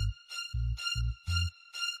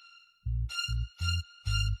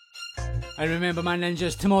 And remember, my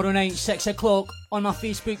ninjas, tomorrow night, 6 o'clock, on my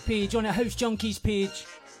Facebook page, on the House Junkies page.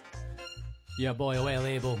 Your boy, White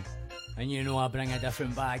Label. And you know I bring a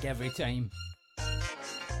different bag every time.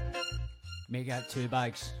 Make that 2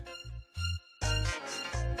 bags.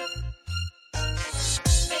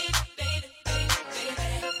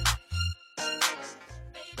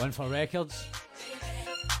 One for records.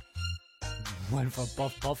 One for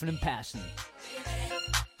buffing and passing.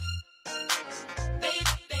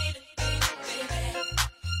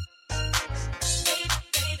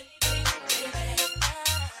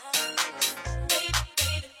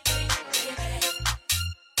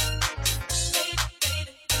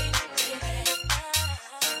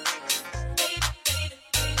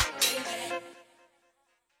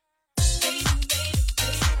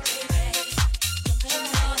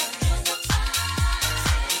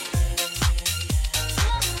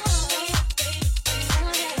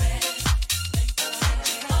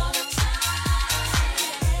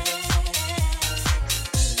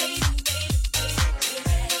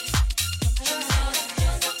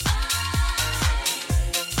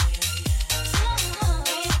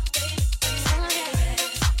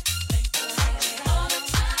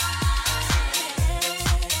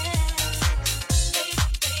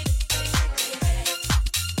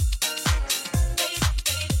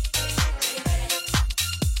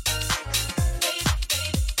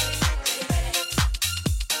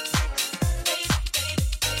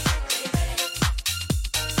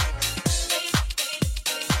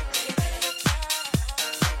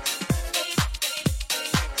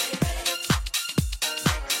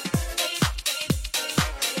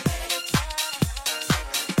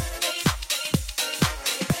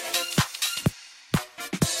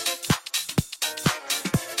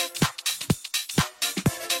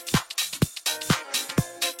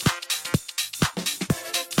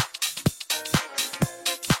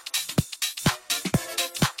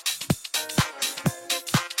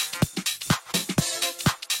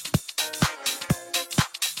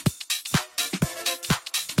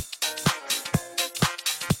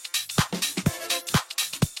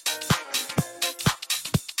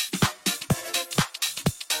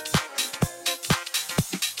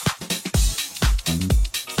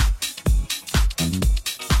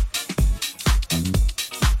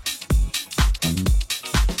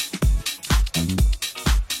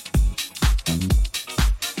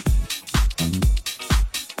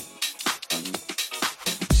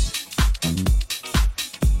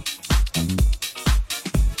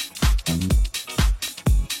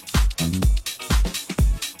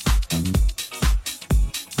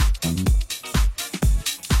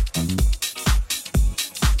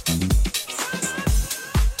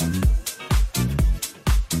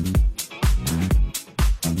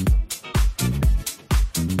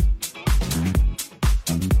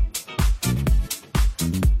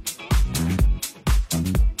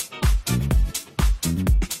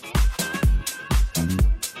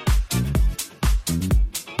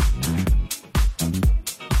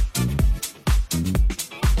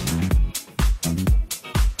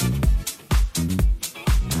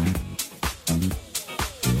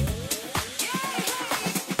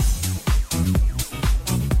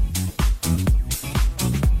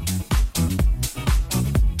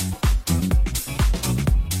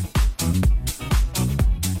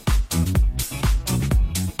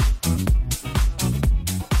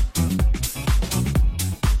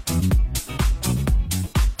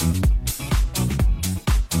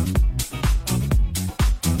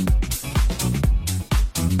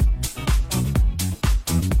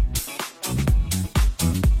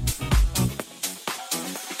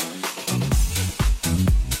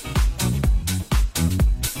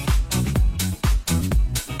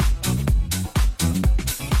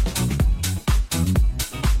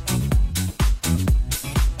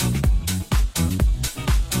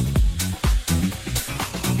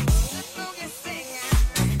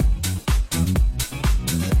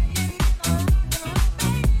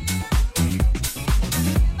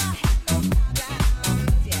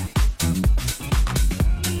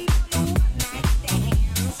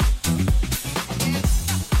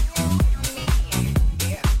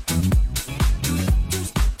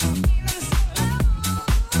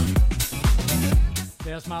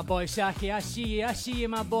 There's my boy Saki. I see you,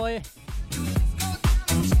 my boy.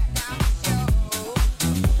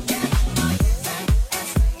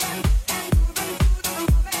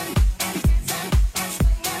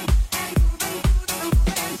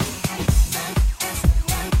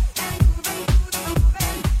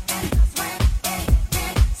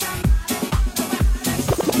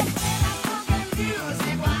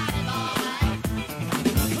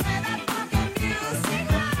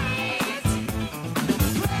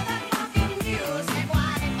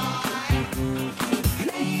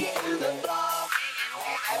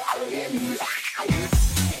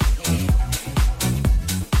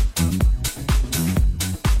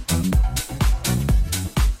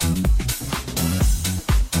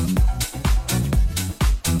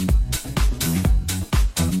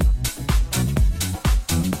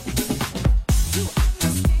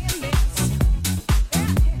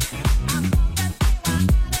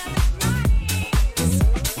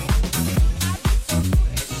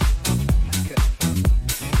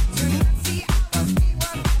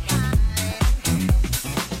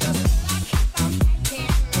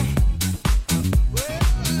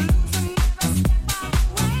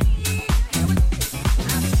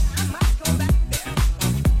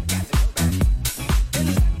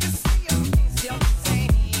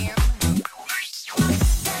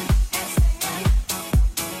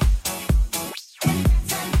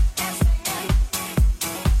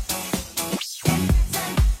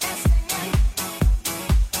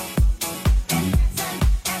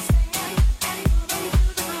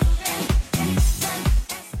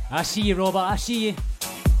 I see you, Robert, I see you.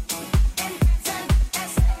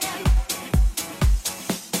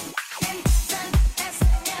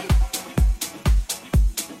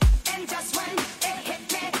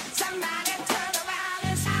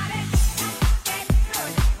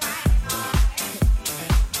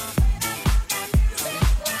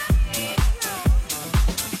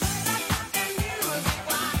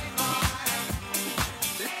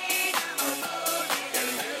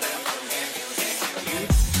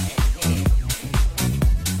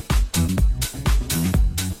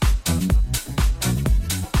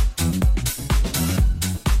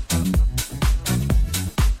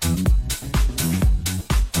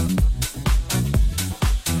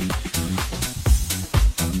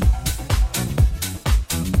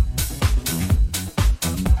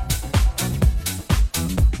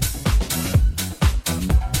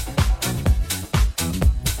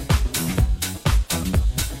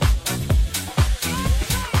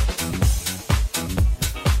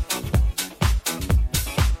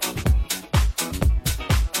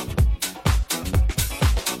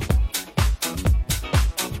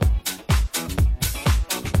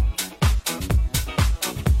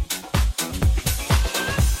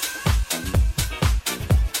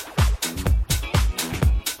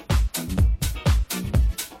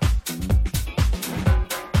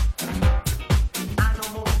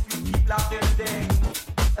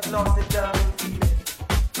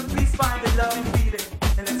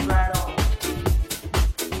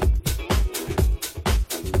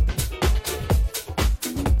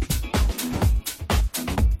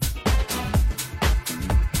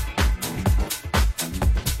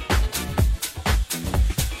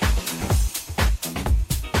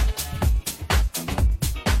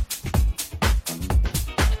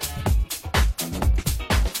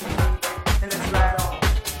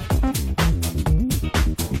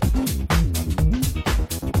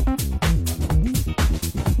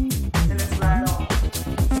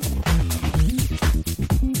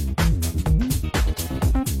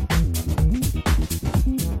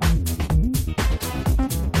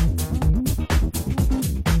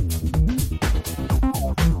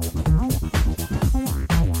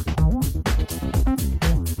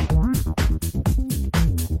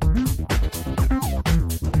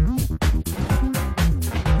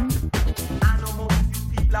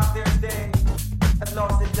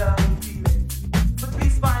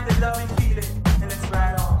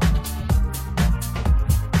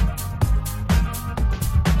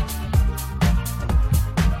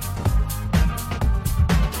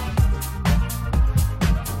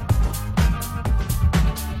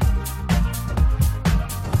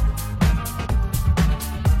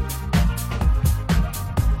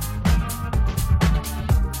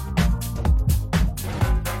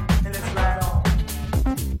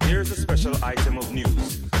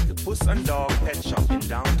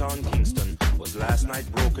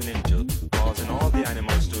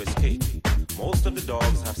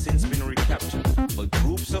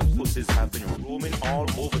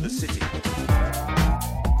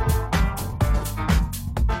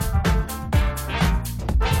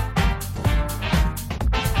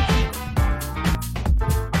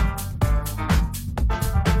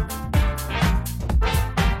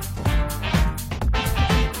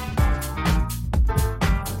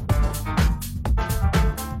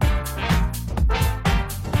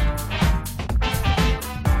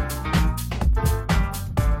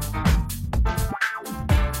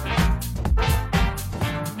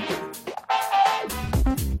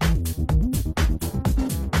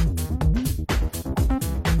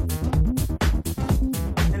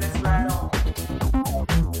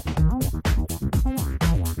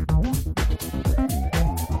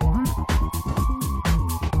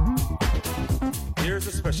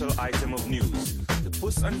 special item of news. The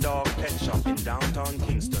Puss and Dog pet shop in downtown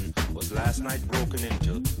Kingston was last night broken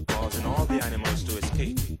into, causing all the animals to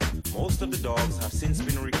escape. Most of the dogs have since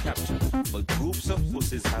been recaptured, but groups of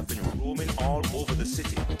pussies have been roaming all over the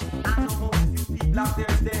city. I know most of you people out there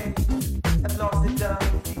today have lost the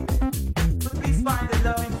loving feeling. But please find the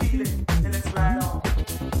loving feeling and let's ride on.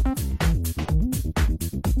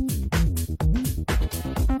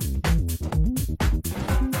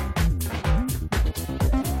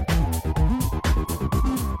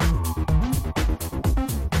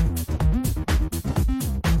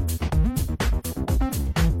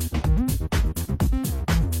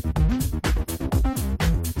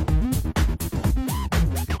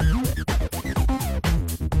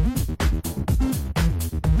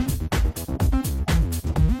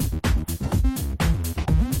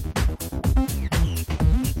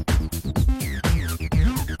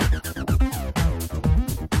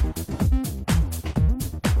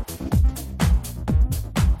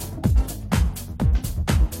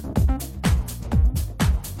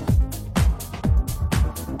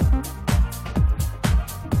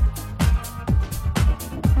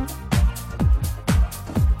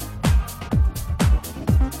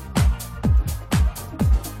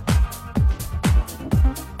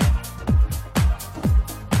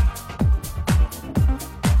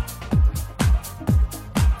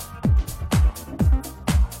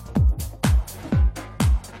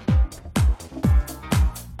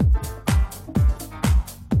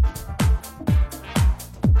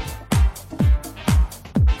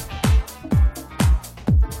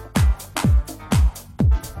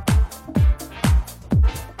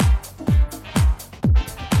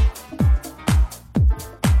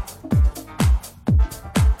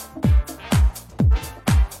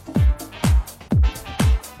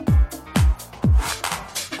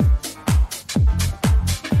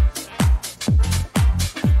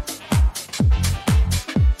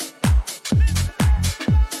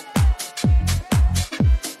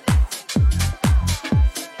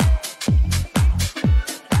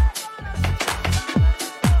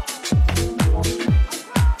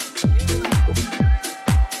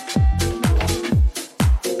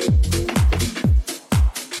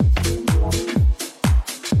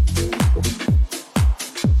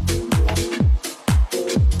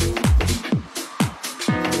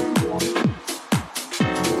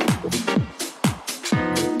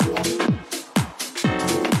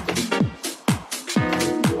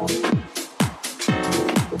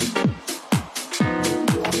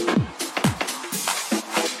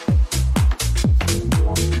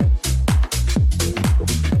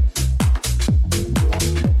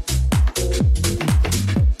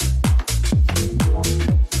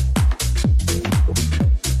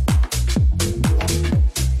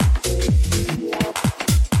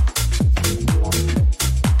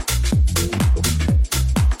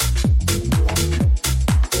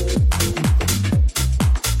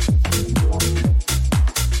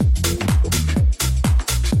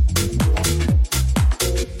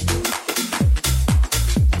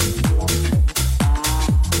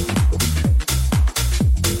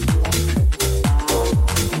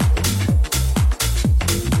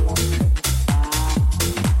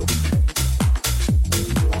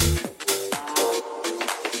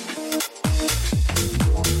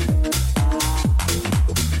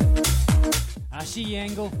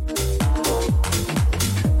 Angle.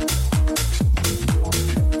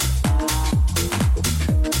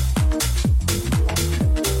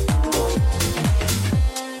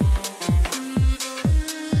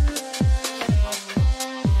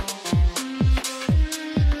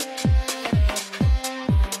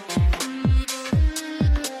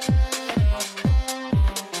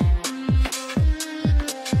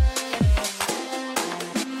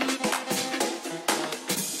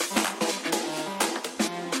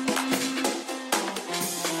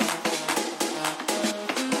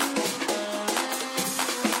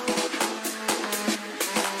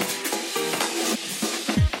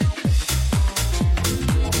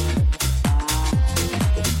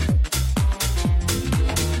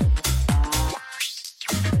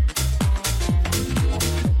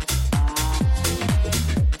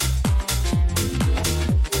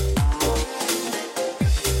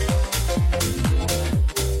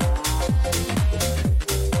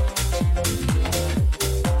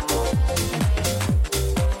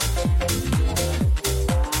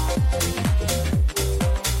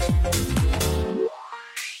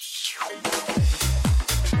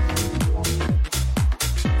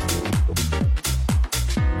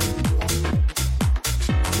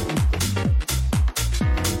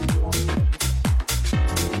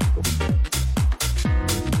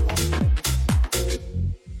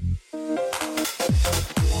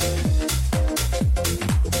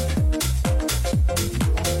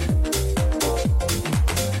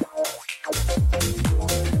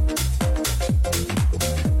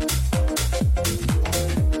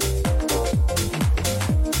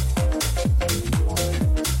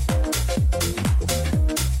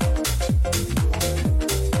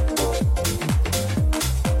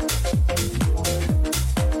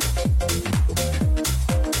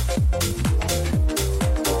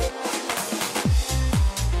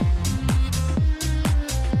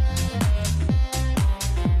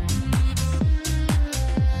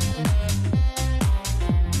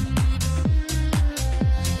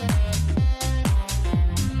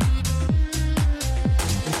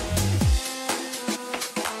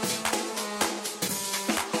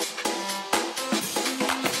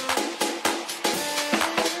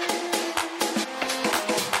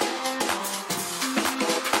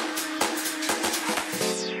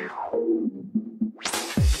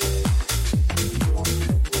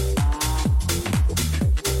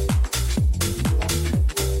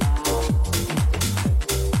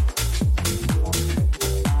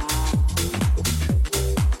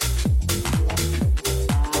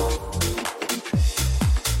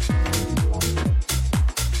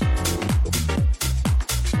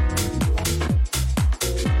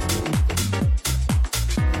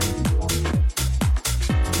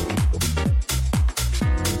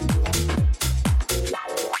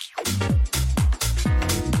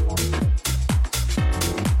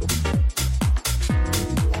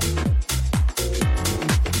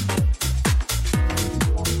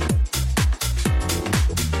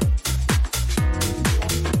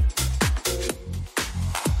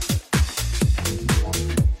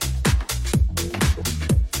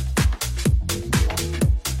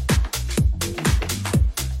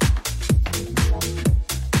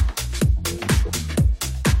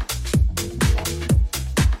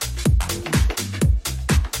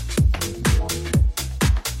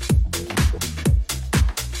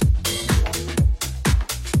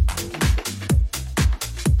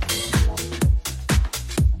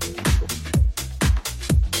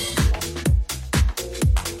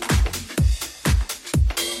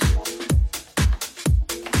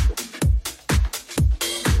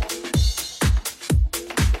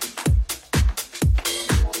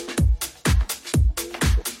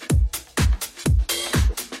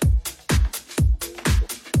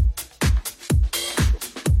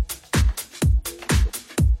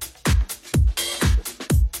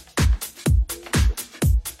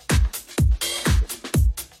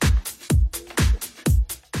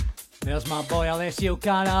 There's my boy Alessio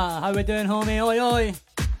Cara. How we doing, homie? Oi, oi.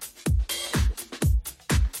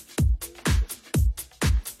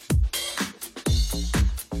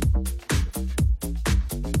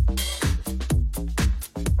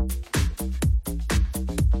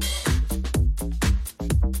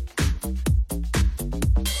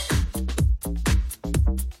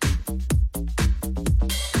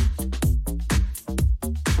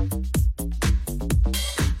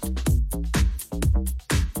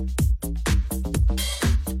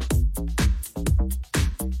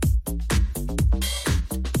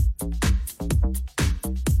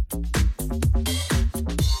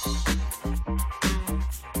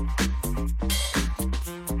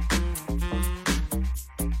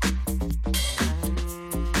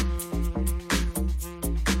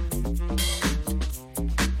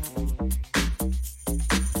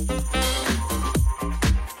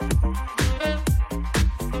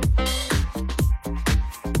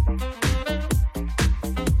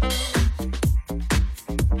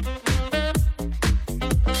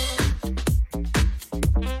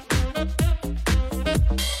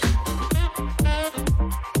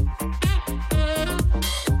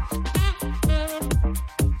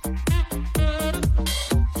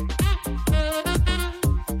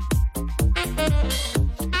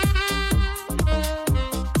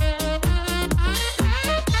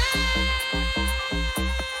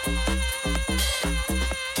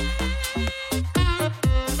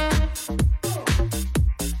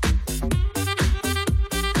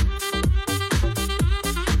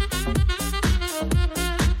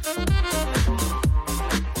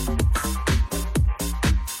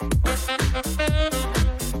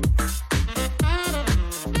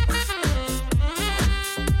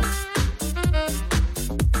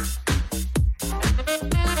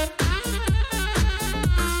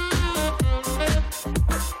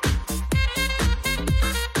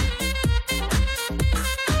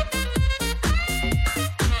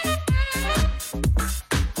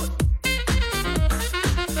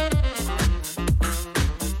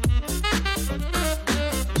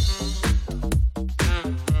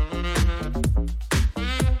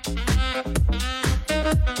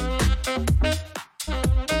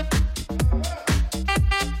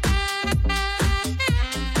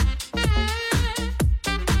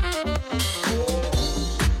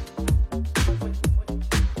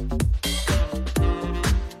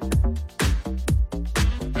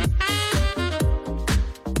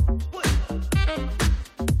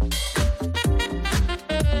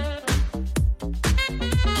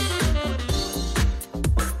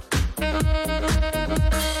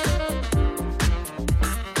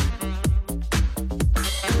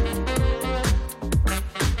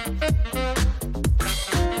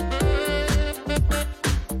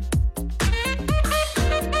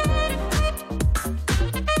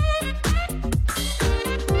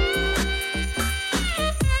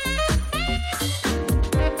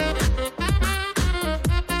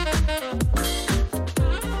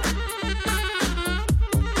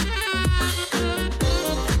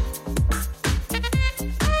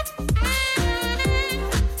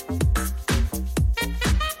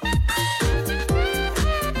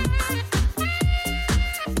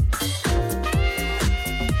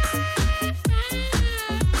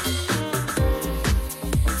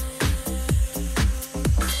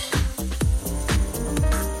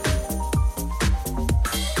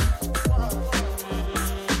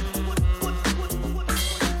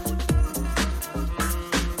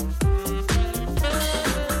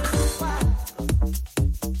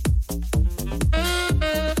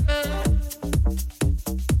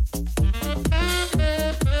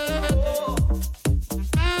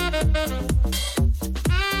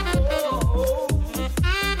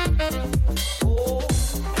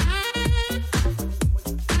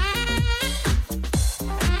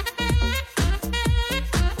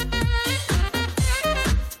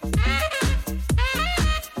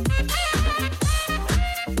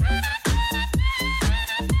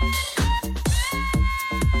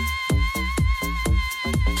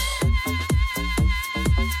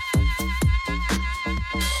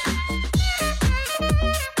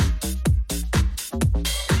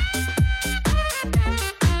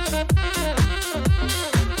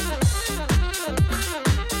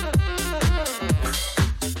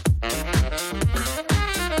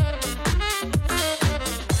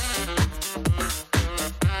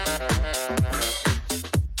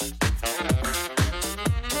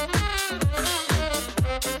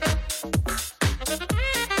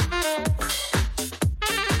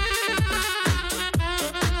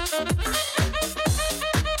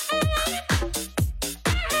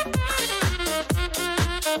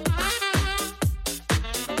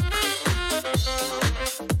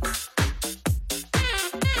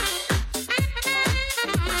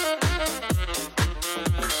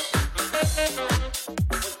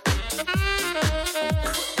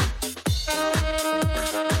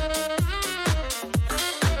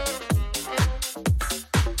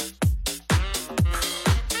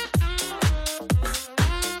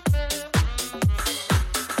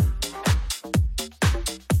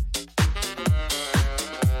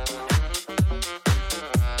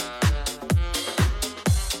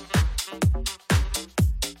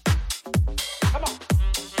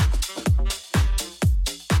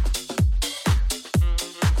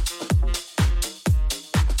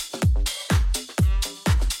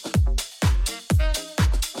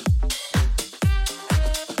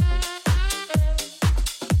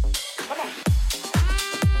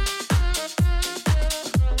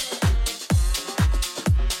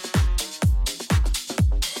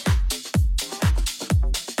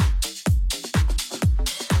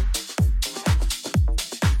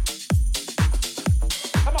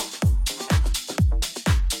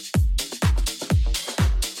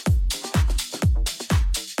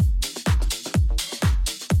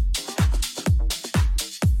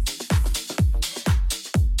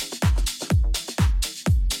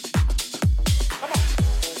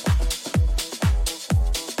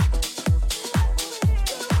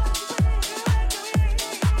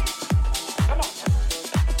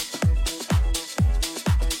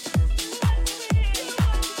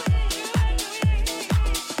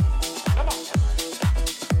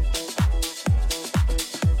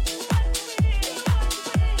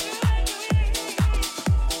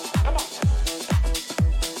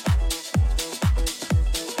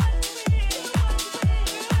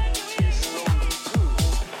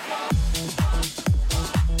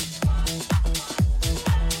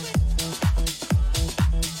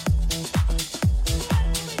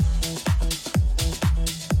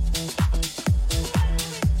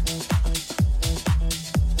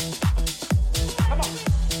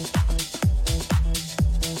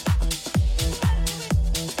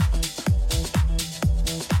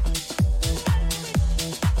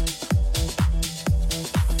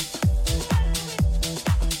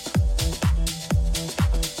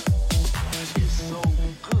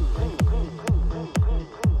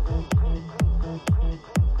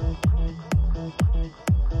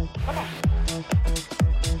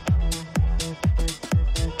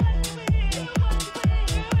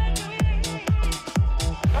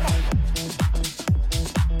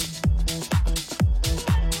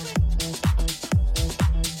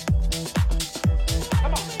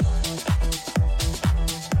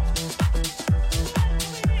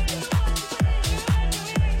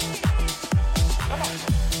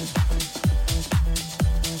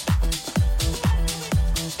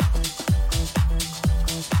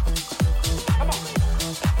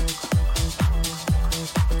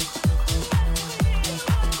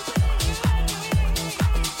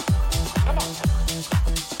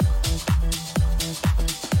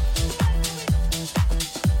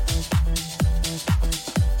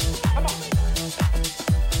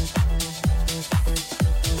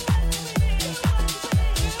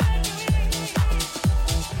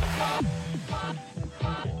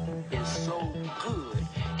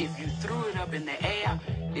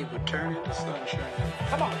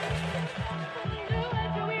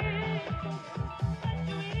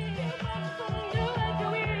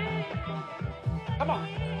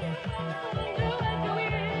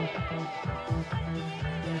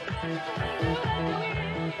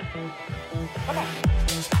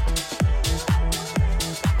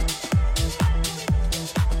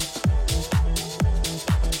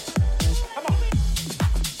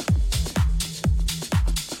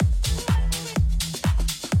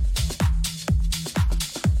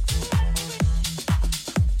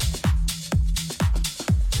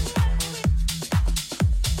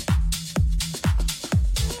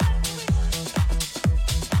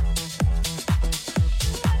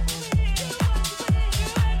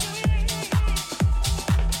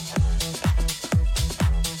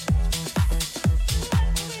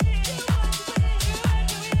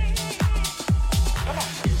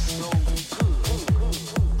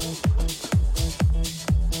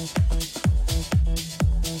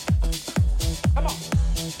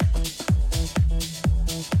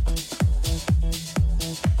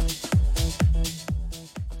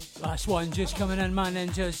 Last one just coming in, my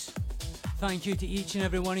ninjas. Thank you to each and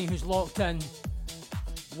every one of you who's locked in.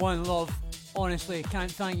 One love. Honestly, can't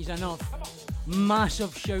thank you enough.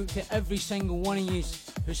 Massive shout to every single one of you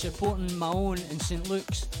who's supporting my own in St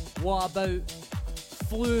Luke's. What About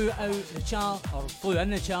flew out the chart, or flew in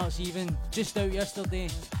the charts even, just out yesterday,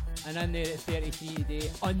 and in there at 33 today.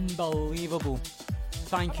 Unbelievable.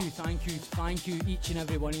 Thank you, thank you, thank you, each and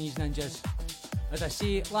every one of these ninjas. As I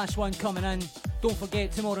say, last one coming in. Don't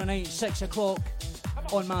forget, tomorrow night, 6 o'clock,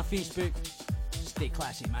 on my Facebook. Stay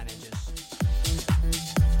classy, my ninjas.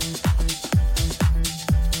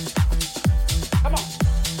 Come on.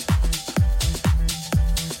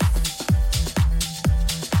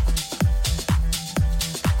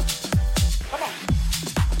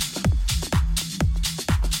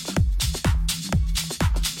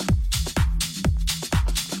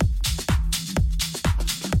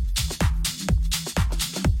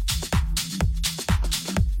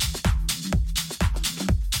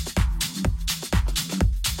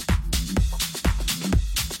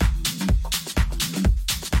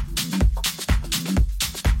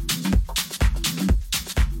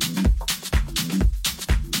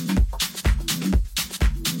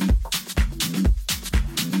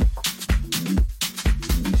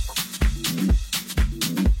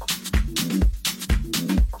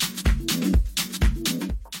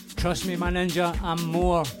 Trust me, my ninja, I'm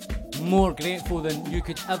more grateful than you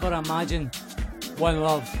could ever imagine. One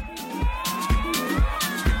love.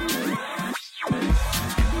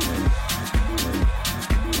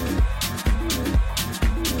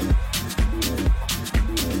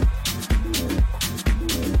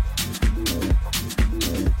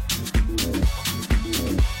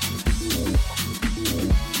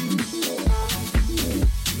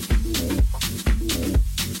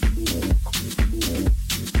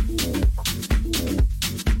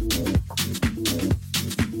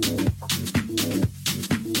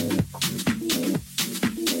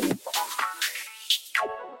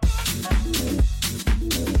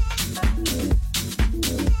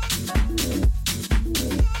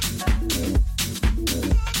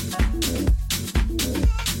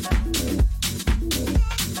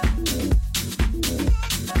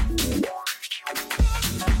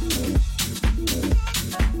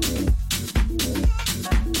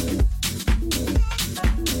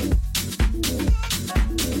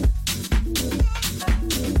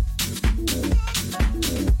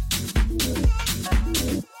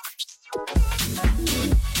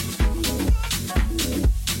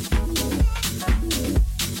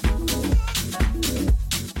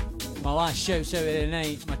 Shouts out of the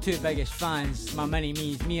night, my two biggest fans, my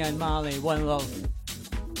mini-me's, Mia and Marley, one love.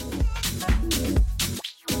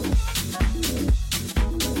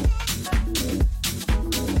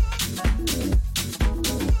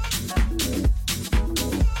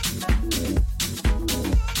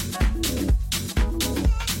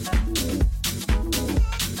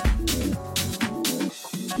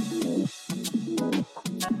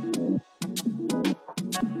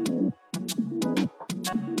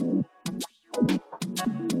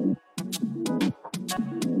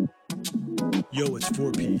 Yo, it's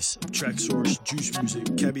 4-piece of Traxx, Juice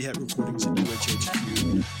Music, Cabby Hat Recordings, and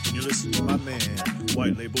UHHQ. And you're listening to my man,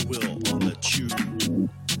 White Label Will, on the Tube.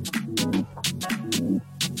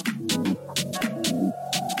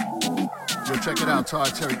 Yo, check it out,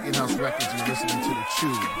 Todd Terry, In-House Records. You're listening to the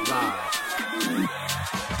Tube live.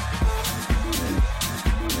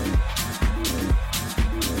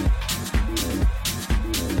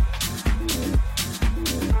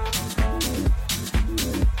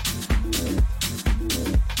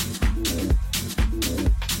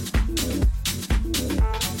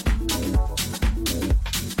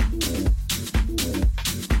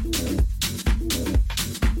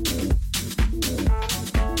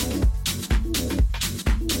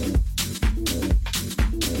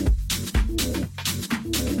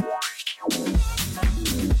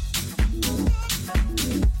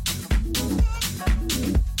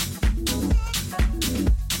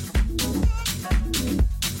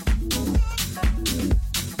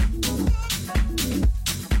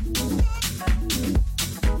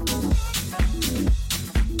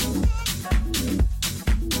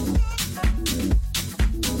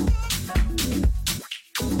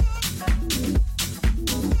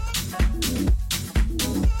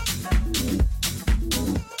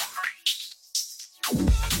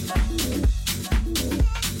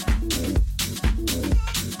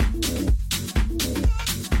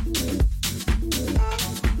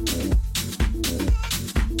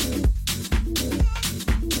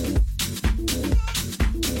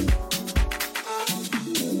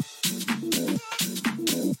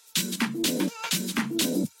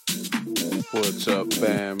 What's up,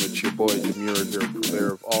 fam? It's your boy Demure here,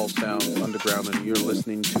 purveyor of all sounds underground, and you're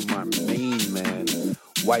listening to my main man,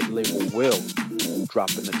 White Label Will,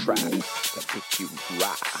 dropping the tracks that make you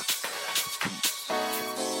rock.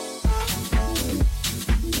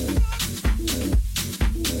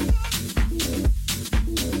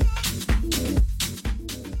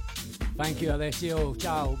 Thank you, Alessio.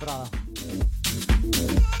 Ciao, brah.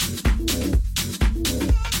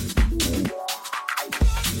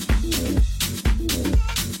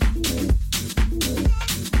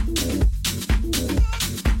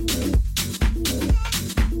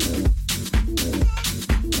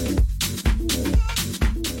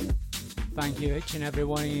 Thank you, each and every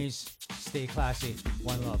one of you. Stay classy.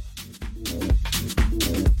 One love.